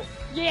table,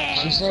 yeah,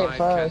 one side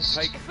can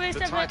take the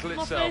title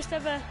itself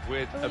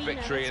with a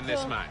victory in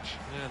this match.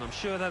 Yeah, and I'm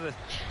sure they'd have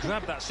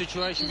grabbed that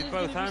situation with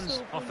both hands,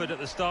 so offered at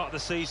the start of the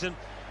season.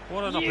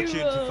 What an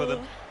opportunity for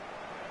them.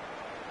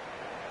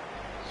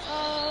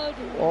 Oh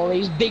All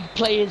these big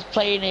players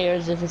playing here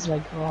as if it's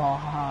like,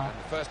 oh.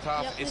 The first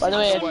half is By the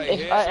way, if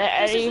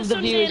any of the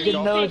Sunday viewers league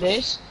didn't know fix.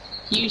 this,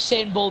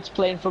 Usain Bolt's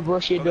playing for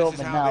Borussia Well, this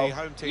is Dortmund how the now.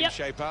 home team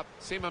shape up.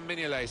 Simon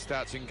Mignolet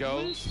starts in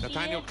goal.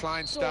 Nathaniel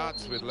Klein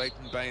starts with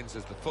Leighton Baines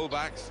as the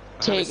fullbacks.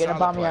 Taking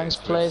Aubameyang's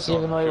place,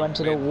 even though he went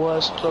to the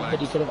worst club that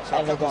he could have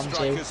ever gone to.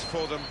 Strikers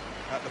for them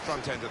at the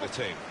front end of the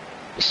team.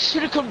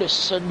 Should have come to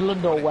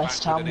Sunderland or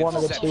West Ham. One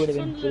of the two would have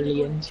been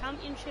brilliant.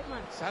 Championship,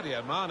 man.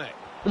 Sadio Mane.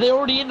 But they're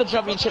already in the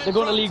Championship. They're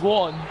going to League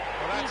One. Well,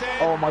 that's it.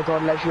 Oh my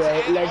God, Leisure.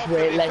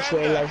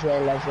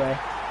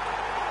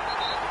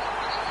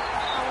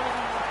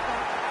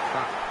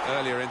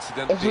 Earlier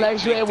incident. If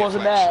Leisure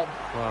wasn't there,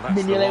 Well, that's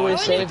Mignolet would have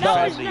saved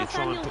that. You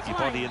try and put your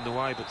body in the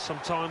way, but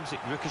sometimes it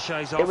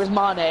ricochets off. It was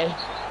Mane.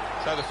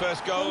 So the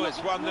first goal, it's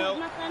 1-0.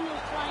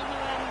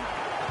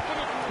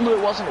 No,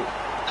 it wasn't.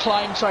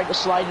 Klein tried to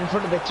slide in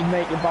front of it to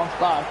make it bounce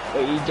back,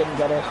 but he didn't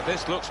get it. Now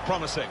this looks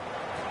promising.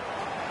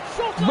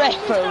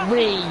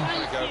 Referee!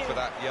 We go for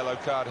that yellow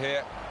card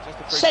here. Just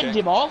a free Send kick.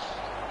 him off.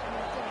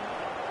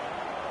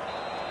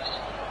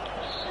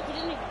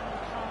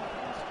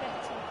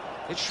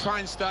 It's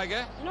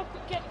Schweinsteiger.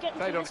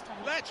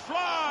 Let's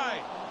fly!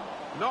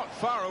 Not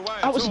far away.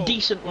 That was at a all.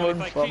 decent Well, if run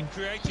they from keep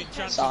creating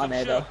chances, Sane, I'm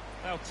sure though.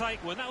 they'll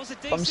take one. That was a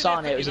decent From Sane,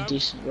 effort, it was you a know.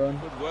 decent run.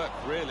 Good work,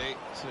 really,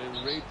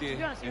 to read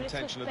the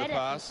intention of the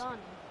pass.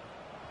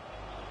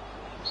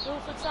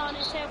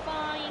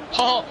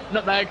 Oh,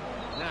 nutmeg.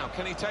 Now,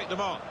 can he take them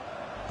on?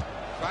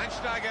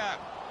 Schweinsteiger.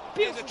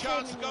 Here's a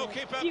chance,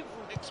 goalkeeper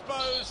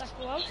exposed.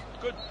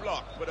 Good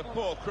block, but a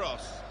poor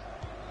cross.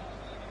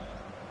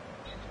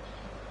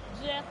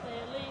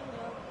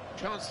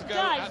 Chance to go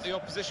at the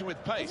opposition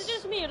with pace. Is it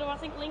just me, or do I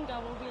think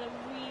Lingard will be like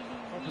really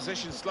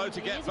Opposition slow to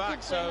get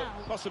back, so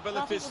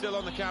possibilities still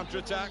on the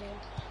counter-attack.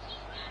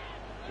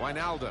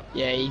 Wijnaldum.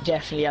 Yeah, he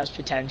definitely has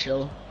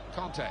potential.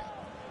 Conte.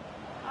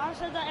 I've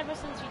said that ever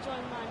since he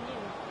joined Man U.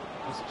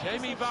 It's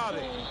Jamie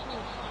Vardy.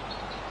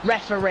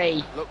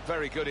 Referee. Looked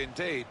very good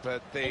indeed,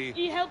 but the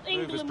He helped move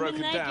has England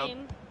broken win their down.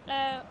 game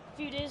a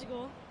few days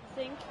ago, I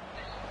think.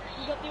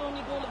 He got the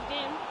only goal of the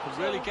game. Could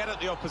really get at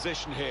the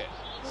opposition here.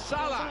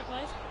 Salah.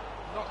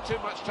 Not too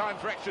much time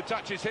for extra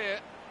touches here.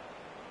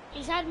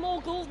 He's had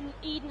more goals than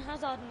Eden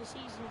Hazard in the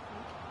season,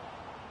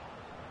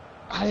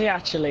 I think. Has he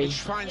actually?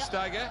 It's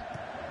Schweinsteiger.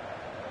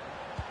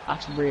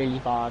 That's really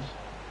bad.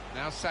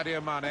 Now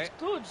Sadio Mane. That's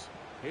good.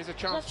 Here's a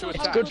chance That's to what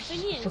attack. a good thing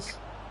he is.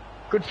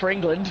 Good for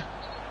England. Shit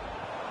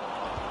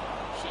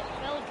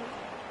for Belgium.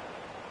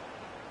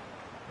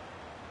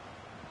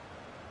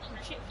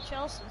 And shit for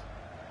Chelsea.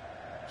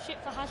 Shit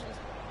for Hazard.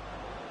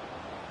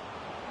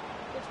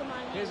 Good for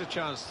Man U. Here's a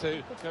chance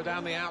to go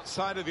down the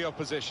outside of the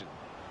opposition.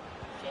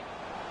 Shit.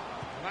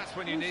 And that's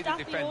when you need a Mustafi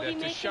defender already to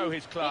making- show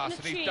his class,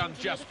 making and a he's done change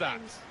in just the that.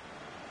 defence.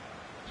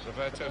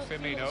 Roberto Got a few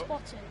little Firmino.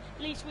 spots in.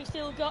 At least we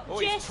still got Oh,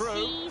 he's through.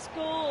 Jesse's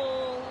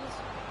goals.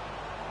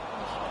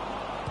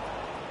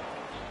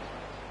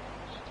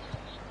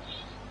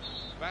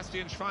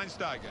 Bastian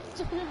Schweinsteiger.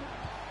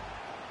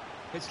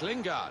 It's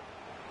Lingard.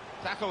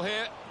 Tackle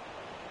here.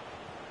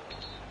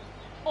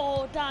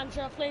 Oh, Dan,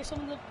 should I play some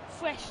of the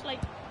fresh, like,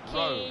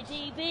 Rose.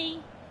 KDB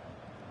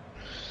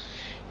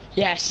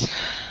Yes,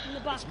 in the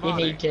back? It's you Mane.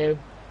 need to.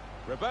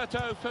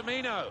 Roberto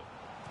Firmino.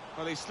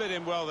 Well, he slid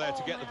in well there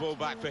to get the ball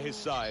back for his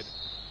side.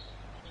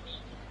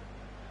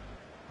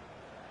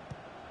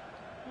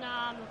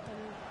 Nah, I'm not going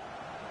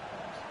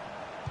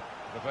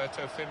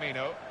Roberto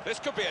Firmino. This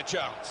could be a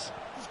chance.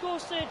 Just go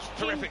search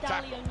King Terrific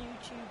Dally tackle. on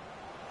YouTube.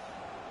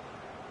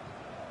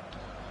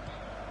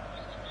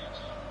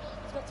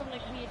 He's got some,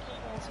 like, weird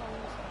football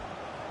songs.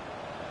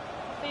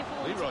 My favourite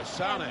one's, Leroy like,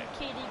 Sané.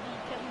 KDB,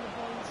 Kevin De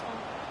Bruyne song.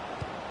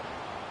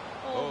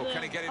 Oh, the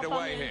can he get it away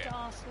Aubameyang here? to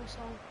Arsenal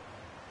song.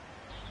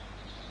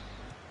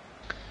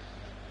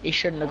 He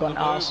shouldn't have gone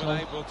to On the move Arsenal.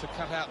 and able to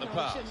cut out the No,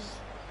 pass.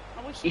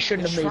 I wish He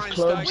shouldn't have moved Schweinsteiger.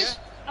 clubs.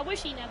 I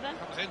wish he never.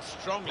 Comes in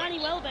strongly. Danny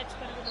Welbeck's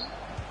better than him.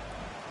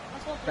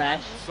 That's what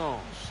Fresh. Son.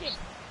 Shit.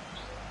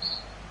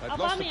 They've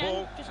lost the Aubameyang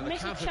ball, just and the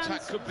misses counter-attack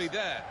chances could be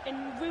there.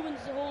 and ruins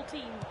the whole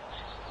team.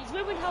 He's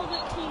ruined how the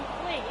team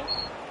play.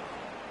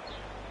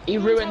 He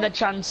ruined the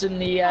chance in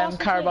the Arsenal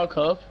Carabao play.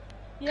 Cup.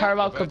 Yeah.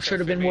 Carabao Cup Roberto should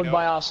have been won Firmino.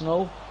 by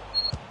Arsenal,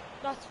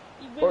 He or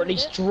at ruined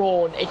least it.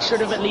 drawn. It should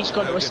have at least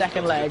gone No to a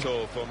second difficulty leg. at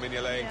all for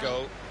Mignolet in Yeah.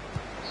 goal.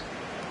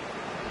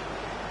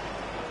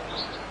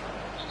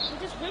 He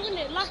just ruined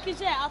it.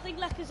 Lacazette, I think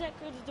Lacazette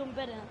could have done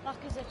better.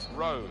 Lacazette's a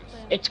really Rose. good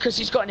player. It's because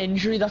he's got an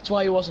injury, that's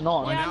why he wasn't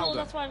on. Yeah, I know, Wijnaldum.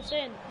 that's what I'm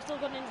saying. He's still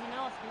got an injury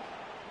now, I think.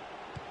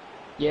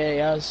 Yeah, he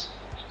has.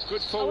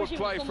 Good I forward wish he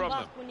would play come from back.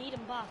 them. We need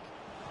him back.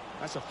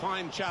 That's a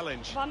fine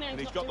challenge, Aubameyang's and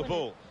he's not got the doing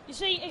ball. it. You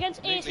see,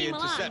 against Neatly AC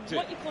Milan, intercepted.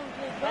 what you couldn't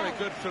play well. Very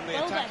good from the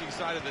Welbeck. attacking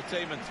side of the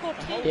team, and He's got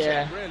two. holds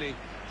Yeah. it really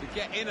to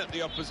get in at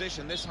the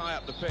opposition this high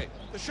up the pitch.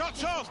 The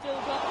shot's off! Still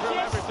got Threw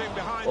Jess. everything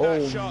behind Oh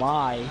that shot.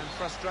 my. And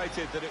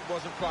frustrated that it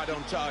wasn't quite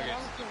on target.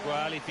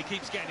 Well, if he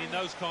keeps getting in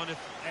those kind of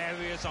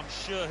areas, I'm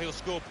sure he'll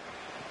score.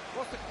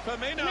 What's it?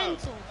 Firmino!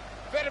 Mental.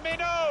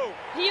 Firmino!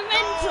 You're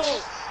mental.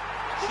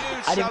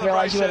 Huge I didn't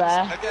realise you were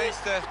celebrations there.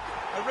 against a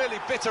A really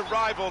bitter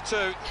rival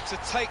to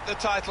take the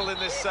title in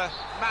this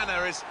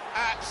manner is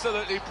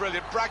absolutely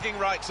brilliant. Bragging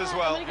rights as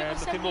well. Yeah,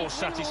 nothing more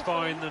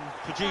satisfying than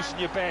producing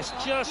your best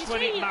just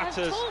when it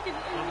matters.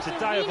 And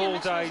today of all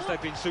days,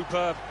 they've been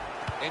superb.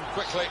 In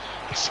quickly.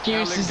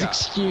 Excuses,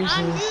 excuses.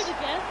 And Rudiger,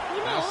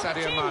 Now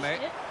Sadio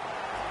Mane.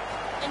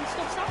 And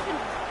stuff's happening.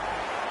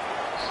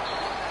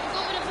 He's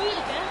not going to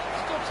Rudiger,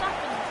 stuff's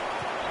happening.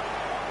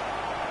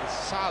 It's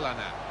Salah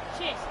now.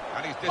 Shit.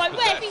 And he's Right,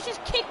 dispossessed. Ref, he's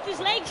just kicked his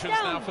legs Options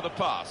down. now for the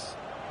pass.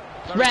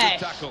 Very Ref.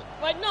 good tackle.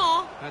 Right,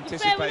 no.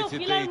 Anticipated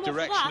the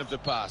direction of the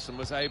pass and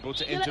was able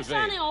to You let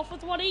intervene. Sané off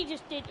with what he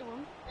just did to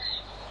him.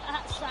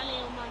 That's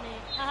Sané or Mane.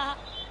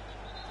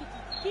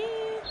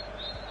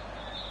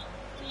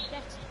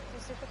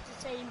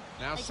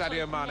 Now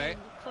Sadio Mane.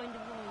 Kind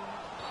of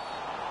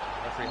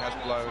Referee has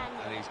blown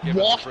and he's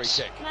given a free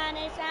kick.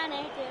 Mane.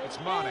 It's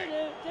Mane.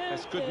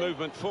 That's good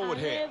movement forward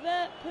here.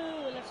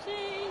 Liverpool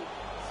FC.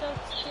 So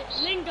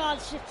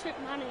Lingard's just tripped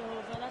Mane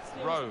over. That's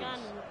the Rose.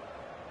 scandal.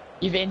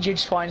 You've injured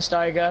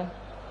Schweinsteiger.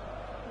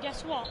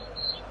 Guess what?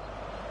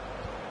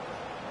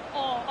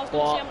 Oh, I was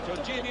going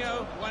to say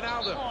Jorginho,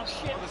 Wijnaldum. Oh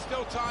shit. Well, there's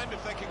still time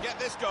if they can get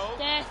this goal.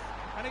 Death.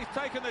 And he's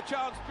taken the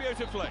chance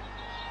beautifully.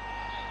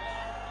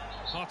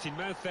 Heart in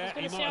mouth there. I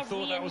He was might gonna have say,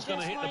 thought that I've was going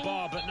to hit the really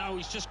bar, but no,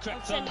 he's just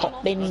crept I'll send under. him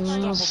off.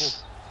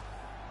 Poppins.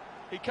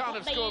 He can't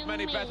have scored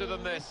many better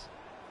than this.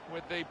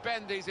 With the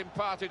bend he's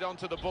imparted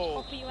onto the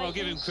ball. Well,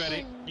 give him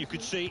credit. You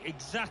could see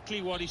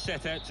exactly what he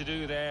set out to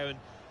do there and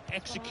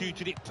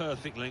executed it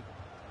perfectly.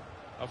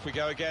 Off we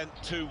go again,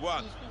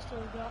 2-1.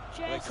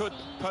 They could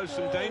pose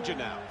some danger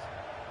now.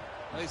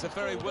 He's a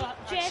very well.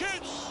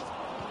 Shoots!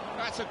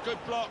 That's a good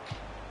block.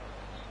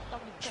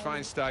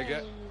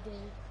 Schweinsteiger.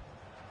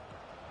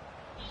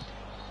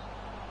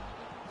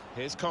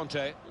 Here's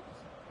Conte.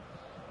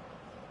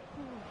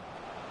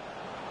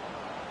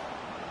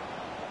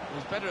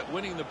 He's better at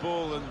winning the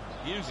ball and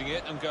using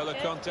it, N'Golo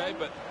Conte,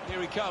 but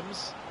here he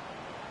comes.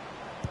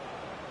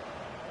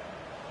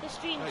 Oh,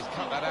 he's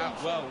cut that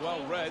out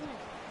well read.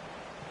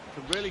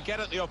 Can really get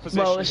at the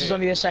opposition. Well, this here. is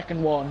only the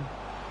second one.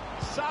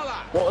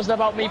 Salah. What was it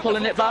about me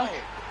pulling it back?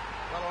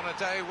 Well, on a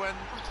day when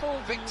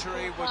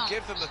victory would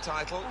give them the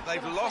title,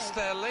 they've lost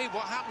their lead.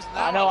 What happens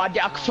now? I know, I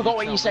forgot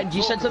what you said.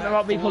 You said something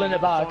about me pulling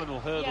it back. Final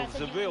hurdle.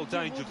 There's a real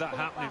danger of that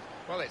happening.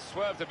 Well, it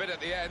swerved a bit at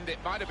the end. It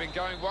might have been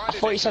going wide. I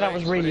thought you said I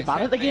was really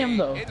bad at the game,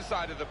 though.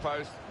 Inside of the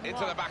post,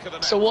 into the back of the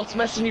net. So what's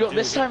messing you up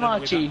this time,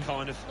 Archie? With that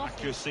kind of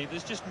accuracy,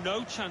 there's just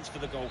no chance for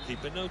the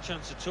goalkeeper, no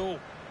chance at all.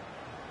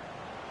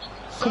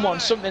 Come on,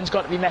 something's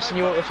got to be messing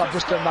you up if I've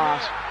just done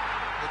that.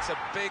 It's a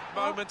big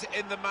moment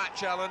in the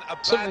match, Alan. A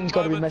Something's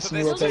got to be messing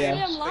you up here.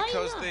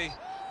 Because the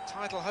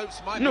title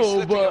hopes might be No,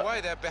 slipping but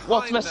away. They're behind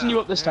what's messing now. you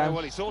up this time?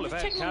 Well, it's all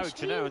about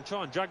character now and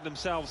try and drag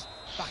themselves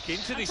back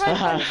into this I'm football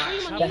trying match. to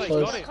Have find they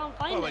it. got it? Can't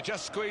find Well, they it.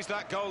 just squeezed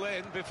that goal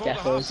in before the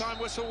Defos. half-time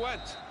whistle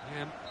went.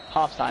 Yeah.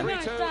 Half time. No,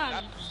 it's 3-2.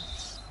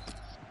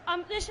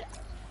 done. This,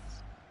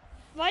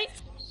 right?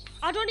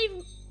 I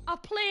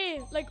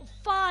play like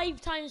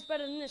 5 times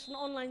better than this in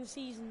online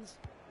seasons.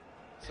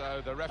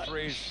 So the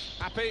referee's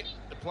happy.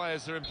 The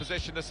players are in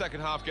position. The second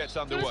half gets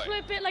Do I underway. play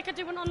a bit like I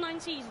do in online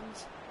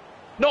seasons?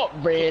 Not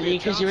really,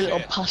 because you're a little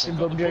Chance here. passing They've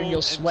got the blunder and ball you're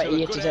into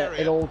sweaty a good at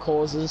area. all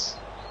causes.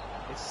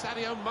 It's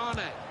Sadio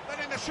Mane.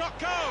 Letting the shot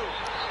go.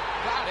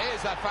 That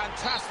is a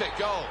fantastic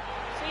goal.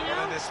 See Well,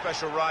 now? in this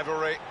special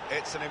rivalry,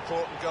 it's an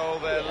important goal.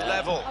 They're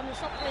level. I'm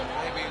just not playing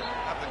it. Maybe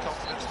have the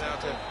confidence now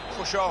to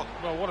push on.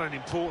 Well, what an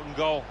important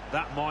goal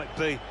that might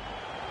be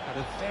at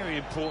a very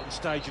important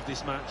stage of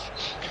this match.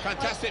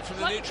 Fantastic from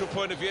the Like, neutral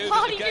point of view.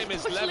 how That do the you game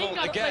is push level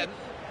Lingard, again.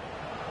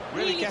 like,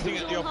 Really really getting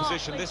push at the on half,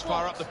 opposition like this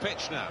far up blocks? the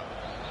pitch now.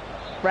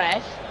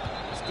 Ref,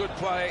 It's good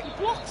play He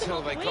blocked it until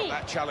all they the got way.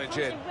 that challenge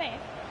Can't in. say ref.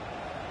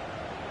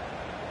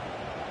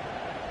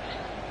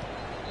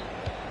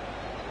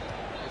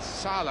 It's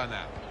Salah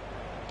now.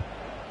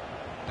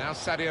 Now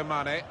Sadio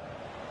Mane.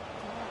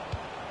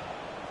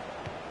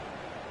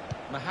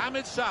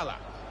 Mohamed Salah.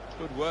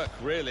 Good work,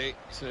 really,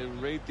 to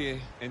read the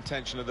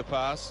intention of the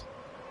pass.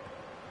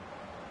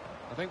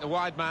 I think the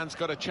wide man's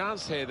got a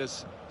chance here.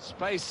 There's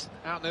space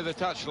out near the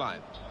touchline.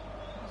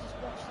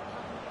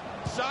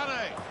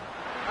 Sané.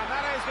 And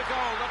that is the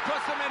goal that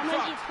puts them in Might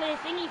front. you play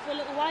thingy for a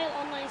little while,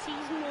 online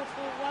season mode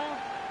for a while.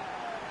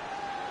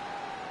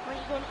 Might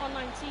you go on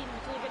online season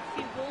until you get a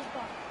few goals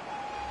back.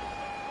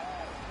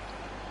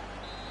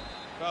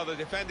 Well, the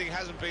defending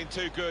hasn't been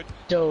too good.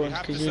 Don't, You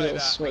have to 'cause say you're a little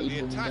that, but sweaty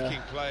the bunda.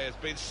 attacking play has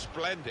been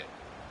splendid.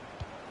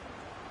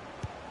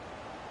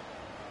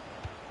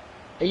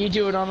 are you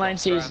doing online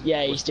season?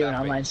 Yeah, he's doing Mustafi.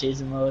 online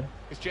season mode.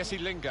 It's Jesse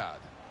Lingard.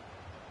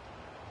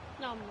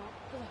 No, I'm not,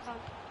 because I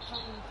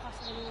can't really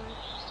pass it anyway.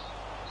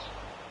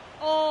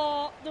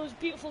 Oh, there was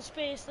beautiful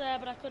space there,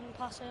 but I couldn't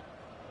pass it.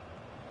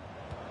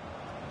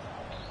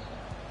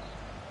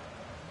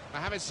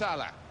 Mohamed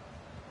Salah.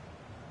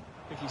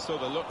 I think he saw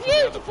the look from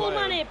Beautiful, the other player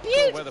Manny, and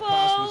saw where the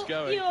pass was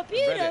beautiful! going. You're and read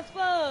it.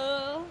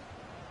 beautiful!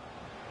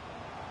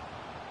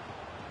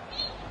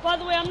 By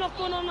the way, I'm not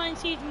going online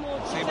season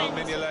mode. Simon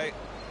defense. Mignolet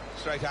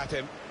straight at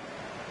him.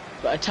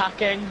 But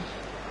attacking,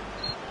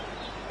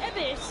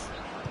 Ebis.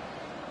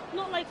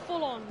 not like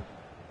full on.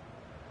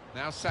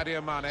 Now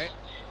Sadio Mane.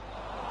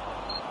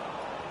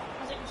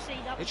 As you can see,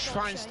 that was It's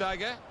not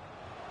Schweinsteiger.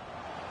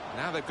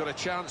 Now they've got a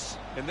chance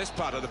in this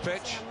part of the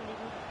pitch.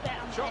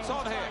 Shots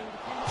on here.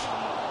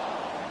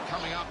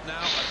 Coming up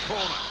now, a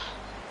corner.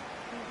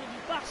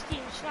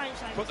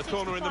 Put the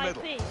corner in the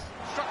middle.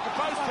 Struck the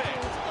post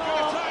here.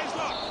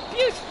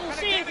 Beautiful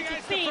save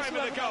Against the frame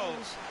of the goal.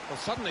 Well,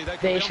 suddenly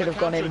they should have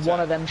gone in. One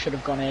of them should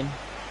have gone in.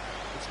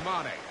 It's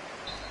Mane.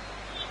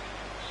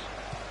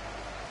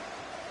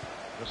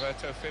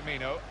 Roberto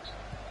Firmino.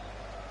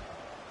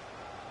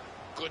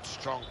 Good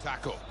strong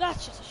tackle.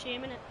 That's just a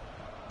shame, isn't it?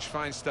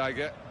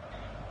 Schweinsteiger.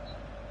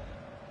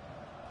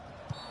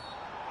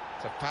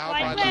 It's a foul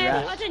Right by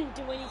there, the I didn't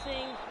do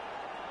anything.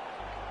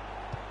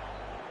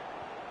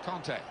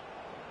 Conte.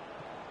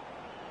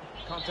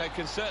 Conte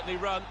can certainly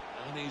run,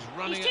 and he's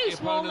running He's at too the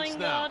small, opponents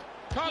now. Lingard.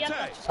 Conte!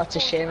 Yep, That's a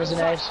shame, isn't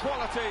it?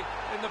 Quality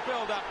in the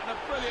build-up and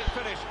a brilliant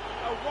finish.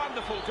 A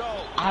wonderful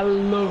goal. I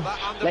love, That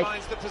like,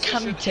 undermines the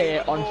position Kante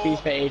even on more.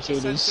 FIFA 18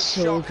 is Sense of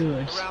so shock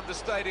good. around the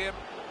stadium.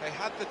 They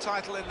had the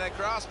title in their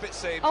grasp, it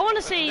seemed. I want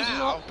to but say he's now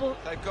not,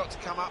 but they've got to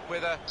come up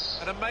with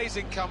an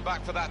amazing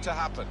comeback for that to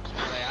happen.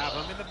 They have.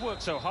 I mean, they've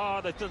worked so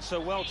hard, they've done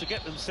so well to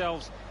get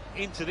themselves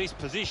into this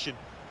position,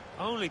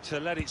 only to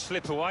let it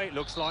slip away, it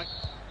looks like.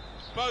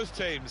 Both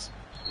teams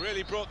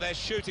really brought their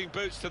shooting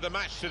boots to the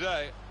match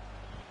today.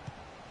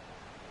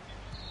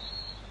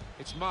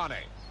 It's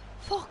Mane.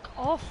 fuck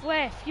off,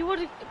 ref. You would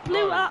have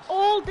blew that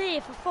all day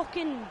for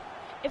fucking.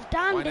 If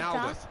Dan did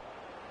that.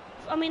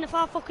 I mean, if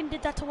I fucking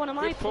did that to one of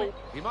my players.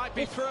 He might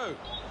be through.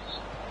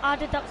 I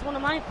did that to one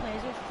of my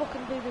players, he'd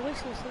fucking blew the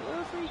whistle. So,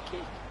 oh, free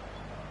kick.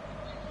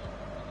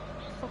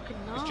 Fucking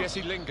no. It's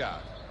Jesse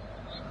Lingard.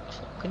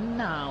 Fucking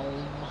now.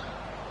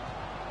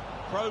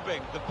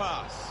 Probing the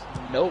pass.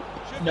 Nope.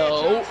 Should be a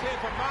No. chance here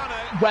for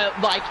Mane. Well,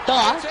 like It's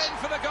that in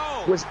for the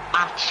goal. was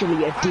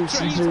actually a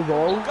decent through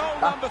ball.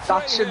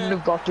 That shouldn't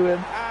have got to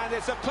him. And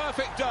it's a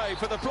perfect day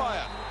for the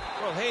player.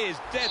 Well, he is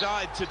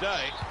dead-eyed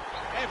today.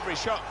 Every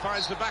shot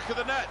finds the back of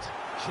the net.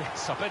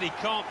 Yes, I bet he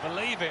can't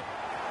believe it.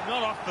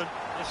 Not often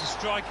as a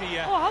striker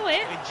you Oh,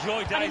 wait. enjoy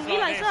I days didn't like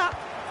realise this. that.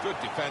 Good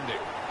defending.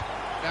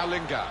 Now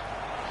Lingard.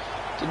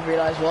 Didn't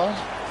realise what?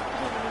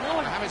 I don't really know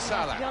what Mohamed happened,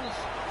 Salah. to be honest.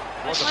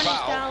 Was a Mane's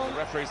foul. down. The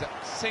referees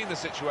have seen the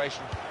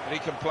situation and he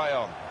can play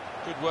on.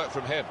 Good work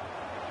from him.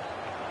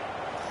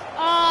 Oh,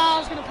 I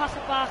was going to pass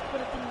it back,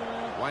 but it didn't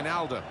work.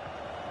 Wijnaldum.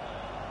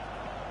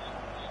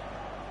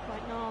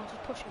 Right, no,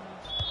 just pushing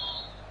this.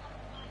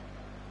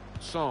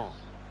 Son.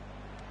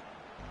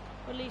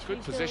 At least Good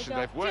we've still position. got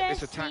They've worked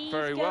this attack Jesse's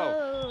very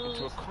well goals.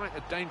 into quite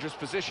a dangerous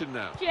position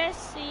now.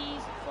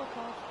 Jesse's, fuck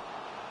off.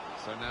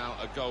 So now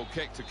a goal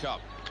kick to come.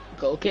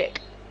 Goal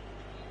kick.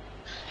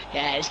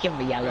 Yeah, just give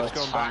him a yellow, Ref's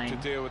it's gone back fine. to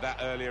deal with that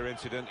earlier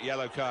incident.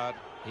 Yellow card.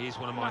 He's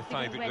one of my Nothing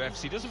favourite red.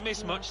 refs. He doesn't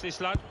miss much, this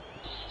lad.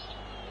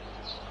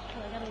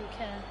 I don't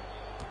care.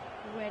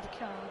 Red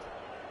card.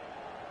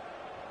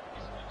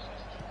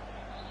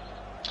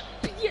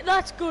 Yeah,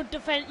 that's good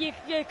defense. You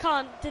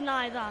can't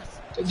deny that.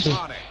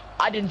 Mane.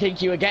 I didn't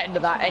think you were getting to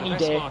that any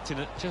day.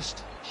 Martin,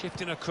 just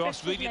shifting across,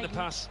 Especially reading the like-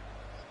 pass.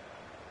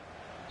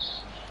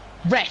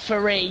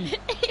 Referee.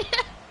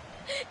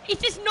 He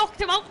just knocked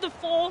him out with the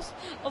force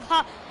of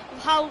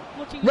how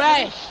much he was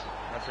Ref.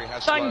 Referee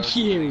has Thank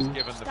blown, you. and he's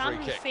given the down free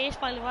in his kick. face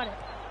while he had it.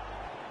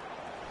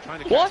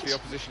 Trying to What? catch the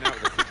opposition out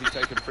with a quickly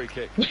taken free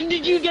kick. When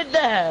did you get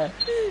there?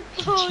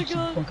 Oh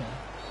god.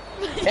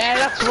 Yeah,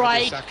 that's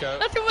right. Sacco.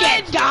 That's a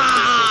Get win!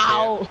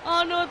 down!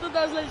 Oh no, I thought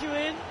that was let you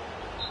in.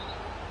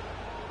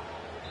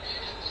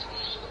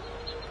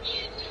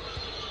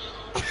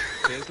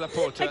 Here's I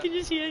Laporta. can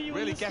just hear you.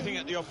 Really on the getting screen.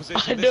 at the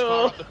opposition I this far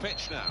know. up the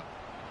pitch now.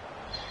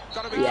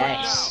 Got to be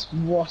Yes,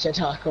 what a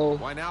tackle.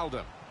 now.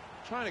 Wijnaldum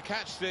trying to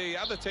catch the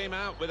other team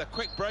out with a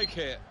quick break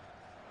here.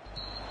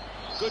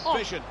 Good Oh,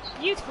 vision.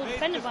 beautiful Needs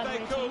defender to by the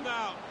stay way. cool Team.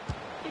 now.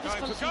 You just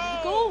Going for conceded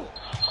the goal. goal.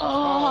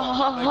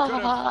 They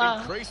could have Oh,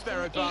 increased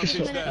their advantage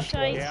 18 there. minutes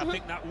straight. Yeah, I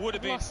think that would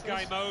have been Lost this.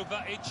 game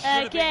over. It should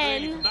have been really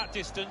Again. from that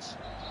distance.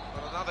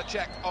 But another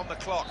check on the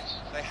clock.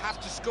 They have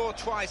to score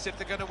twice if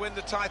they're going to win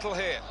the title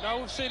here. No,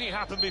 we've seen it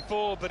happen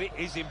before, but it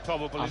is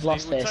improbable. I've isn't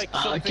lost it? It would this take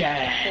something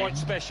again. quite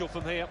special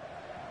from here.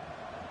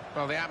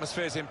 Well, the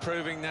atmosphere's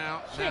improving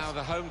now. Shit. Now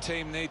the home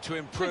team need to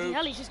improve. Bloody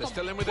hell, he's just They're got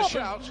still in with a proper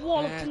shout.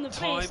 walloped in the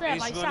Time face there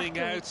is by running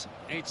Sacco. out.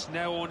 It's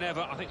now or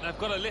never. I think they've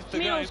got to lift the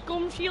Firmino's game.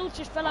 gum shield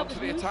just fell out Onto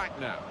with the me. attack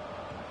now.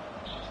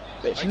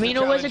 Wait, Makes the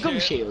Firmino wears a challenge gum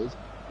here. shield.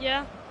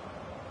 Yeah.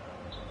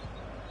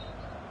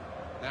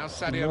 Now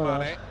Sadio No.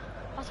 Mane.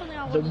 That's something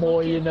I The wouldn't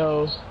more look you at.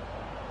 know.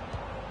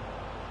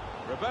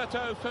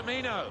 Roberto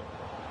Firmino.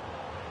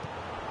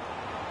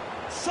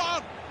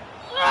 Son!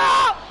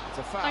 Ah! It's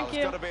a foul. Thank It's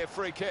you. got to be a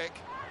free kick.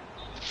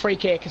 Free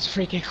kick, it's a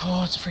free kick.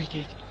 Oh, it's a free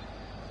kick.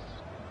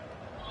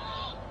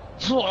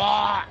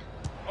 Oh,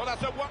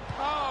 that's a one.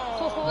 Oh,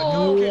 the Oh.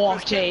 goalkeeper's What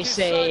kept a his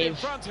side in save.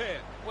 front here.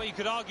 Well, you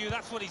could argue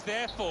that's what he's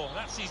there for.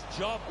 That's his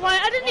job.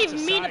 Right, I didn't What even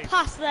a mean to save.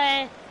 pass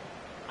there.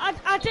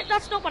 I did.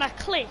 That's not what I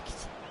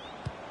clicked.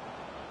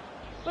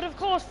 But of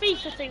course,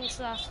 FIFA thinks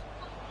that.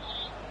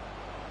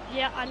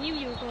 Yeah, I knew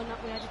you were going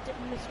that way. I just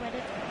didn't misread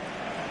it.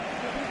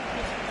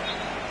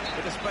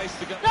 Bit of space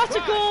to get. That's a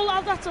goal.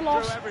 Oh, that's a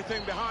loss. Threw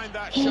everything behind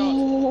that shot.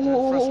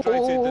 And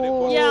frustrated that it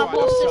wasn't Yeah, quite I've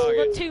lost on this. target.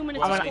 We've got 2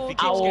 minutes to Well, score. if he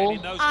keeps getting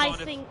in those I kind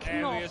think of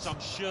areas, not.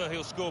 I'm sure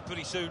he'll score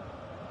pretty soon.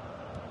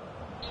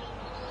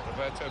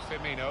 Roberto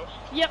Firmino.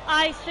 Yep,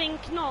 I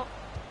think not.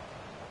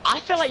 I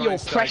feel like you're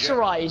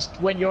pressurised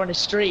when you're on a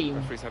stream.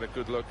 Referee's had a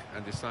good look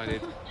and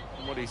decided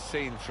from what he's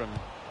seen from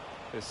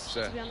this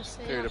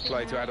period of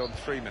play to add on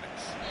 3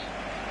 minutes.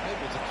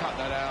 Able to cut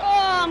that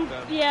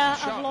out. Yeah,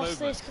 I've lost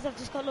this because I've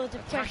just got loads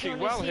of pressure on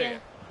well this here.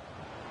 here.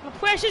 My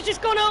pressure's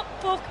just gone up.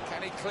 Fuck.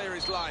 Can he clear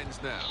his lines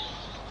now?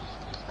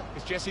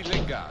 It's Jesse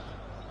Lingard.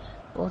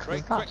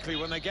 Very quickly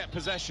when they get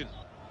possession.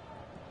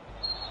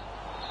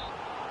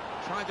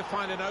 Trying to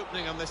find an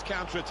opening on this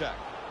counter-attack.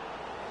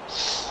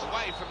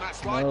 Away from that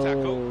slide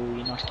tackle. No,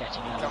 you're not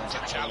getting it. Comes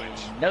a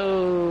challenge.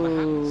 No,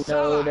 no,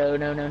 Salah. no,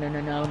 no, no, no, no,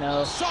 no,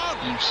 no. Son!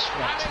 You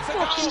sweat. And it's a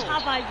Fucking goal.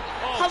 have I?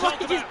 Oh, Have I talk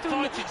just about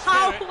done that? fighting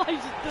How spirit. have I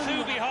just done Two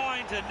that?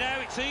 behind, and now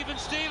it's even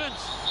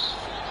Stevens.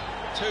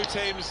 Two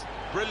teams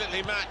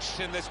brilliantly matched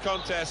in this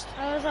contest.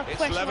 I always have It's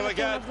pressure level when I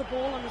don't again. have the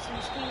ball on the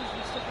screens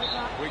and stuff like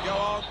that. We go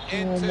on Oh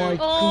into... my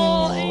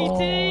Oh,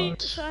 God.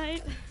 80.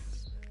 Right.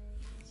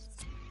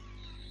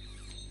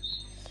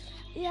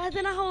 Yeah, I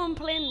don't know how I'm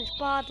playing this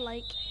bad,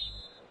 like.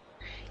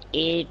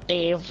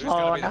 80 Who's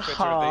gonna be the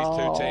fitter of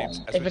these two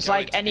teams as If we it's go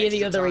like into any of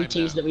the extra other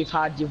time ETs now? that we've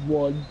had, you've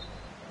won.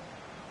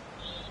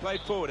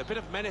 Played forward, a bit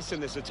of menace in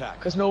this attack.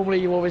 Because normally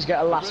you always get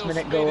a last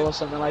minute goal or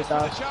something like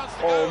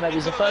that. Or maybe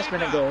it's a first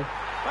minute goal.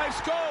 They've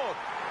scored!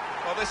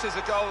 Well, this is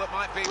a goal that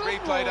might be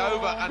replayed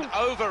over and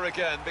over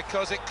again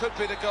because it could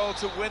be the goal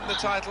to win the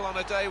title on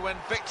a day when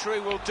victory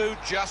will do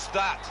just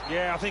that.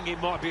 Yeah, I think it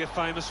might be a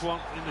famous one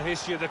in the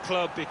history of the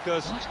club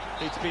because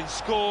it's been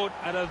scored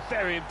at a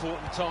very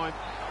important time.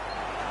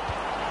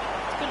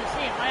 It's good to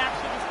see him. I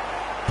actually just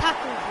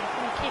tackled him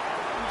from a kick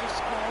and just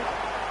scored.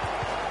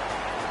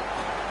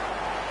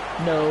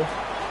 No.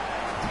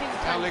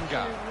 Now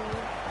Lingard,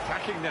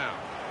 attacking now.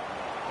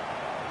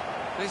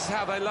 This is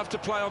how they love to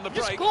play on the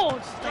Just break.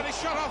 scored. Got his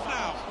shot off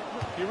now.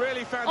 He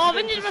really fancied Oh, I've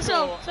him to injured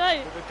myself. score, Sorry.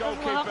 but the That's what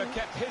goalkeeper happened.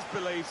 kept his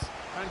beliefs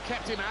and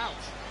kept him out.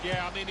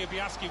 Yeah, I mean, he'll be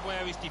asking where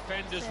his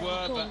defenders Yeah,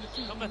 were, go but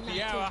on, come at the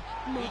United. hour,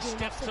 he Maybe stepped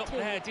that's up it too.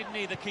 there, didn't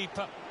he, the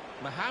keeper?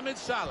 Mohamed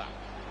Salah.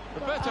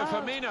 Roberto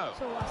Firmino.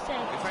 So I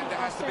said, Defender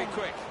has to be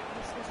quick.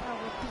 This is how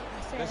we beat.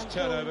 I said, This I'm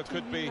turnover going to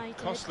could be United.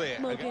 costly.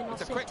 Mugging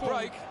It's a off quick City.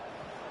 break.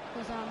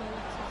 Because I'm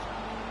Alexis.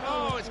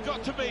 Oh, it's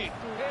got to be.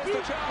 Here's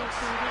the chance.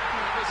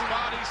 This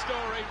Vardy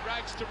story,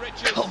 rags to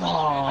riches. Come I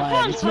on,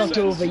 can't it's not find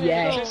over it.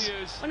 yet.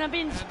 When I'm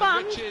being And the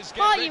spammed, riches get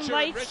party richer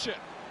and invites richer.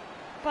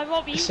 by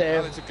Robbie, So,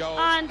 Well, it's a goal,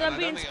 and I'm I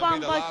being don't think it'll be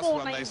spammed the by last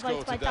one Fortnite they score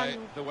invites by today,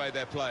 Daniel. the way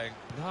they're playing.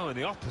 No, and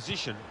the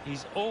opposition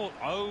is all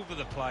over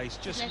the place.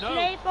 Just Let's no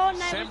play Fortnite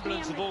with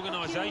semblance me, of I'm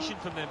organisation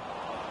from them.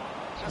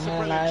 That's a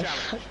brilliant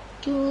challenge.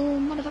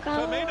 motherfucker.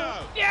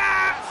 Firmino.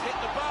 Yeah! It's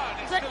hit the bar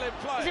and it's still in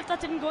As play. if that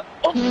didn't go.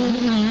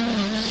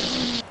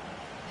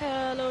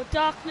 Hello,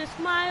 darkness,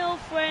 my old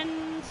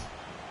friend.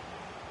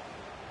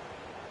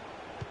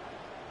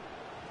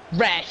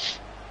 Ref.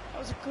 That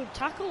was a good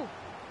tackle.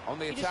 On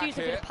the You just attack used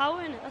a bit here. of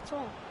power in it, that's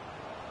all.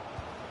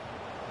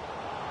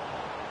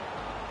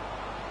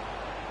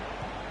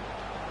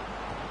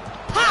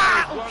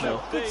 Ha! One Oh,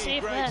 of good the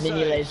save great there. saves.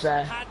 Minilays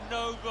there. Had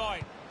no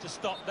right to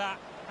stop that.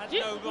 Had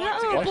Yeah, no yeah,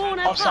 right to oh, get go on,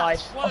 handball. Offside.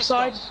 What a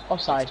Offside. stop.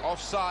 Offside.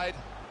 Offside,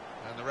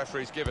 and the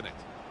referee's given it.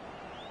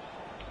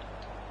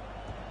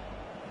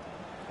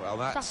 Well,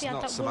 that's Mustafi had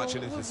not that so much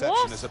an ball. interception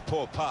What? as a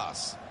poor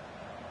pass.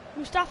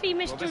 Mustafi Well,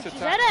 this misjudged his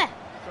attack- header.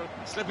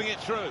 Slipping it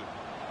through.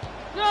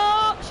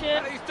 No, shit.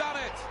 And he's done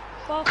it.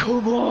 Fuck.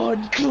 Come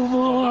on, come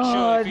I'm not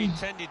sure if he on.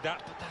 intended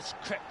that, but that's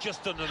crept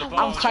just under the I'm bar.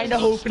 I'm kind of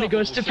hoping it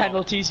goes to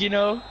penalties, you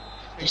know.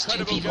 There's two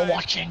Incredible people game,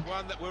 watching.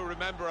 One that we'll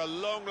remember a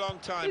long, long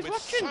time Who's with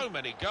watching? so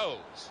many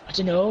goals. I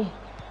don't know,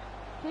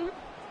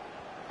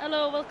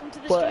 Hello, welcome to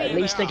the but at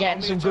stream. least they're they are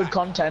getting on some the good attack.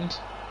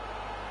 content.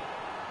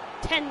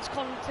 Tense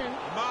content.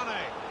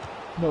 Mane.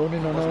 No, no,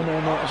 no, no, no,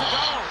 no. Goal,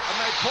 and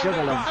they pulled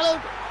Sugar it lumps. back.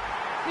 Hello.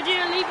 Could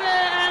you leave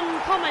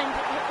a comment,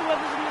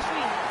 whoever's in the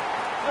stream?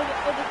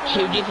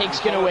 Who do you think's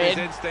He gonna followed his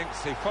win?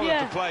 instincts, he followed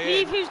Yeah, the play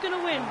leave in, who's going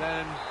to win. and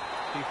then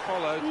he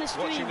followed, In the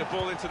stream. watching the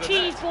ball into the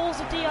Cheese net. balls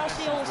of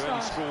DRC Really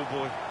All-Stars.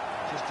 schoolboy,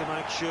 just to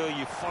make sure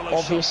you follow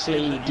Obviously, shots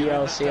in and you're in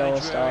that DLC danger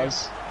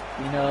All-Stars.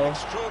 You know,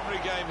 Extraordinary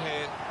game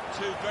here.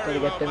 Two very gotta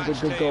well get them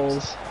matched good teams.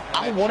 goals. And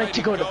I they're want it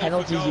to go to trading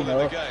goal for penalties, goal you in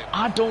know. the game.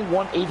 I don't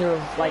want either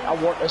of, like, I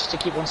want us to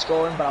keep on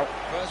scoring, but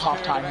First half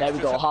period time, of there we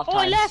go, extra half Oh,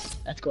 I time. left.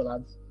 Let's go,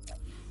 lads.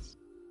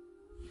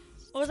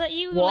 Or was that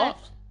you who What?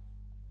 left?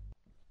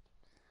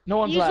 No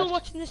one's You still left.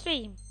 watching the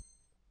stream?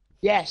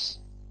 Yes.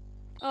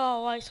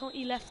 Oh, I thought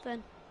you left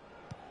then.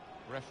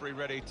 Referee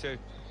ready to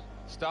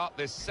start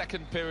this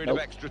second period Nope.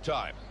 of extra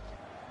time.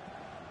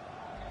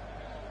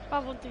 I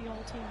want the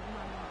whole team,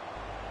 man.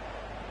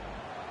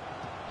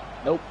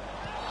 Nope.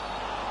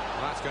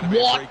 Well, that's going to be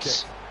a free What? kick.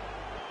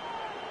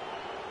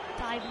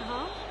 Dive and a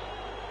half.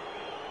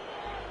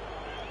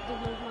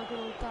 Don't love my good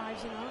old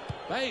dives, you know.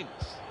 Baines.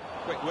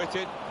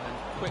 Quick-witted and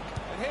quick.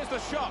 And here's the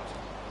shot.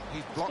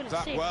 He's blocked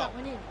that well. That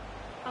went in.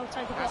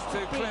 Outside the box. Has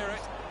to clear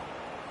it.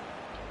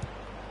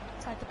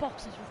 Outside the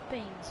boxes with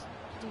Baines.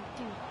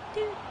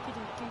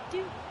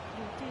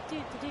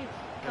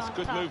 That's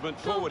good movement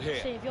forward here.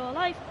 Save your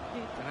life.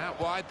 And out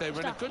wide, they were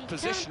in a good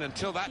position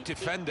until that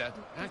defender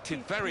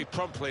acted very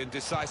promptly and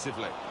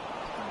decisively.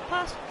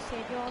 Pass,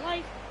 save your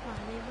life.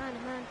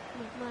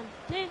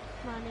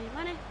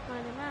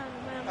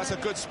 That's a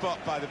good spot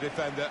by the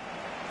defender.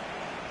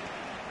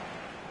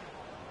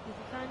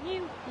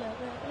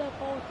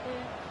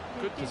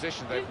 Good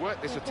position. They've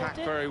worked this attack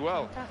very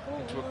well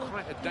into a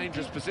quite a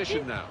dangerous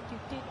position now.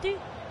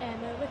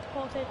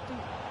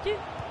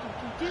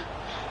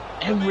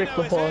 Emmerich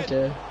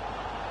Laporte.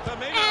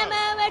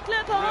 Emmerich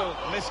Laporte. Real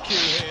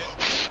miscue here.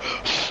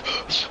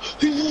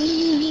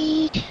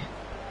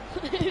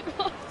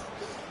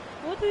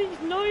 What are these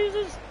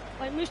noises?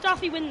 Right,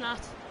 Mustafi win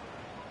that.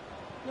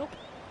 Nope.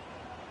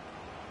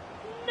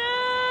 No!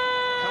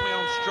 Coming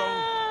on strong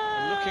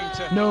and looking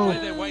to play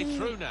their way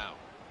through now.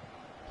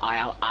 I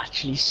am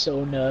actually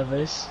so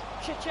nervous.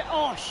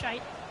 Oh,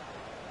 shite.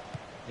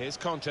 Here's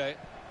Conte. I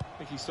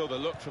think he saw the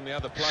look from the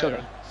other player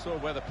and saw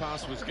where the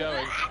pass was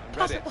going and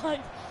read it.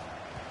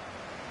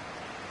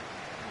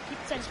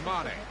 It's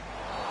Mane.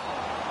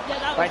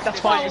 Yeah, right, that's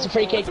fine. It's a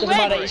free kick. Doesn't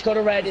matter. He's got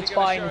a red. It's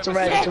fine. It's a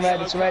red. It's a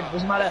red. It's a red.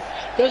 Doesn't matter.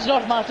 Does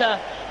not matter.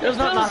 Does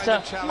not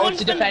matter. Oh,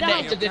 it's a defender.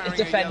 It's a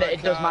defender.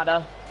 It does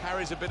matter.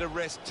 Carries a bit of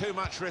risk. Too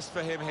much risk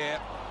for him here.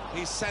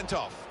 He's sent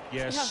off.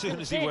 Yeah, as soon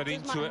as he went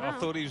into it, I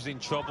thought he was in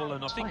trouble,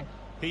 and I think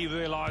he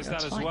realised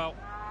that as well.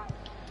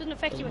 Doesn't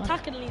affect you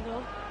attackingly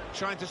though.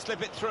 Trying to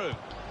slip it through.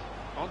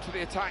 Onto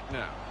the attack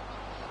now.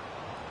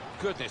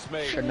 Goodness me,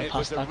 it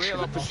was a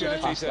real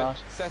opportunity to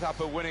set up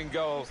a winning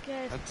goal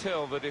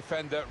until the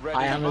defender read it.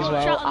 I am as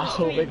well. I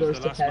hope it goes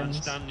to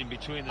pens.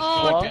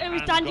 Oh, it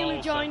was Daniel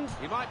who joined.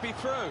 He might be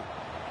through.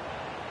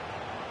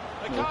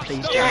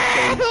 Please, and they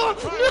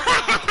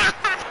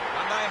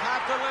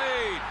have the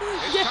lead.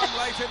 It's come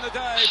late in the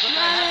day,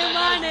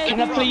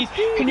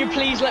 but can you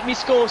please let me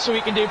score so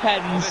we can do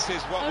pens? Well, this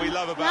is what we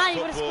love about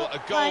football, a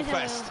goal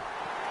fest.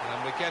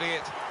 And we're getting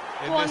it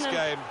in this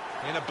game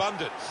in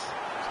abundance.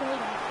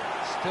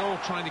 Still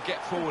trying to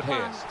get forward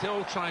here.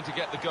 Still trying to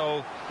get the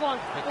goal that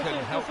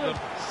can help them.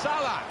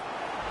 Salah!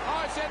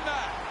 Oh, it's in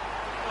there!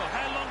 Well,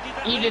 how long did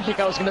that you didn't think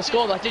I was going to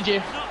score that, did you?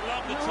 Not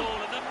long at all,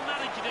 and the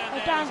manager down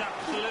there Dan, is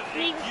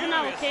absolutely leave for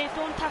now, okay?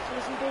 Don't tackle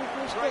us and don't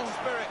go score. Great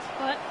spirit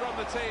from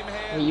the team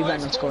here. Yeah, you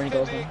better not score any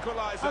goals, man.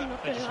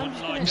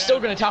 I'm still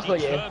going to tackle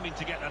you. Determined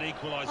to get that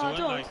equaliser,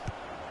 weren't they?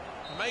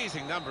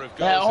 Amazing number of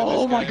goals.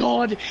 Oh my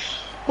god!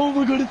 Oh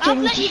my god, it's I'll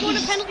let you go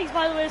to penalties,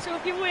 by the way, so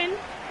if you win,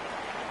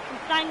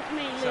 thank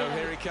me. So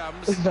here he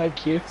comes.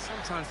 Thank you.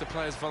 Sometimes the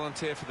players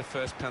volunteer for the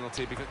first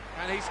penalty,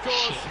 and he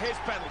scores his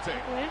penalty.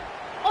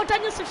 Oh,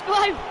 Daniel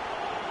subscribed.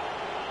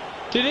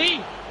 Did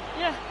he?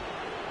 Yeah.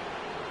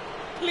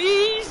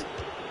 Please.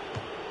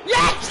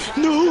 Yes!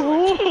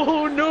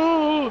 No!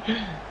 No!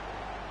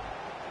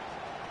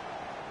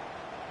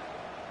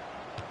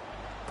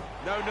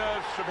 No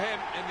nerves from him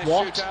in this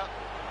What? shootout.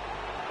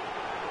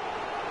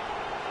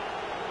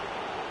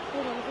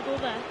 Hold on, if we go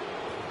there.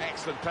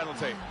 Excellent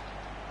penalty.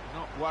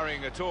 Not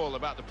worrying at all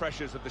about the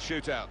pressures of the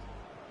shootout.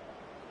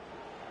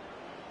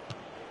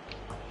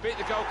 Beat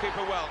the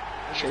goalkeeper well.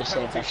 Should have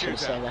saved that, should have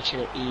saved that,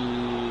 should have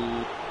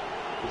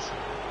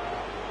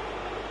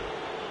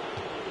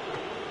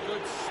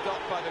Good stop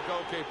by the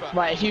goalkeeper.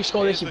 Right, if you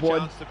score this, you've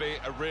won. Chance to be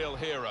a real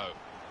hero.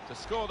 To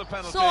score the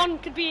penalty. Son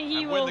could be a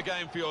hero. And win the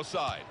game for your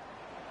side.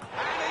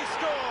 And he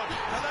scored,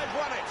 and they've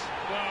won it.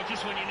 Well,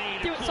 just when you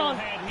need Do a it, cool Son.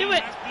 head, Do he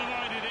it. has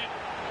provided it.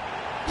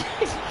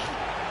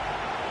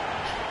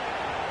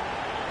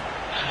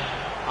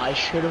 I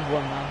should have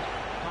won that.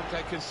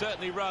 Conte can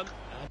certainly run.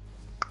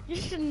 You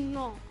should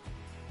not.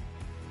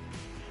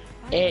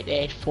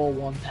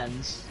 8-8-4-1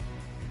 pens.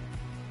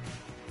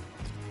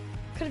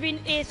 Could have been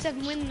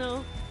 8-7 win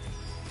though.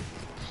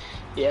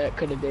 Yeah, it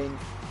could have been.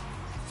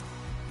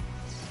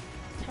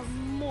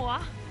 More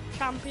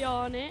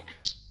champione.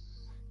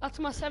 That's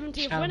my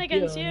 70th win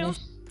against you. Do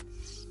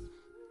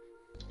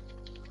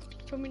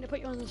you want me to put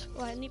you on this?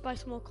 Right, I need to buy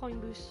some more coin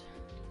boosts.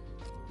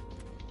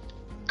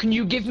 Can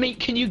you gift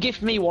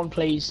me one,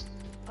 please?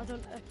 I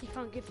don't. You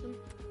can't give them.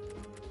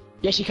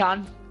 Yes, you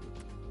can.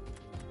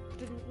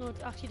 No,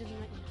 it actually doesn't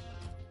let you.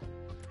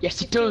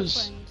 Yes, it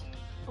does.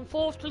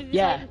 Unfortunately,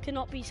 this item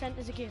cannot be sent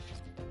as a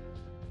gift.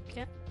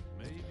 Okay.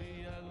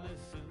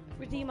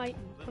 Redeem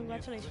item.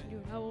 Congratulations,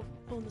 you now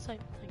own the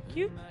site. Thank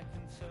you.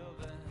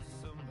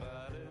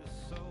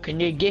 Can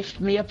you gift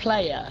me a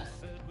player?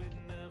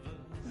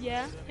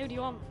 Yeah. Who do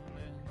you want?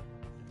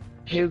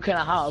 Who can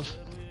I have?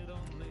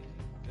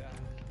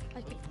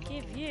 I could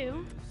give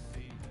you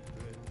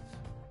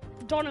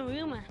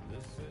Donnarumma.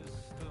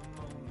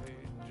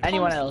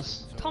 Anyone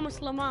else?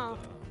 Thomas Lamar.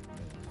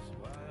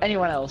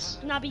 Anyone else?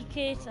 Naby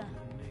Keita.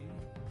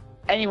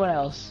 Anyone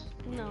else?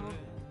 No.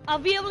 I'll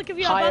be able to give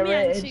you Higher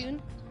Aubameyang rated.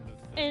 soon.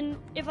 And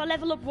if I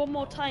level up one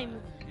more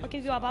time, I'll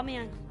give you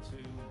Aubameyang.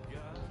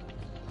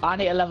 I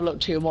need to level up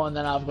 2 more and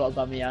then I've got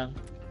Aubameyang.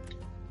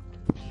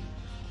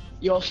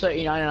 You're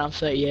 39 and I'm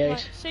 38.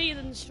 Right, see you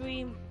in the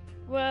stream.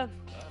 I'm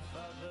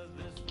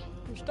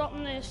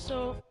stopping this,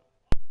 so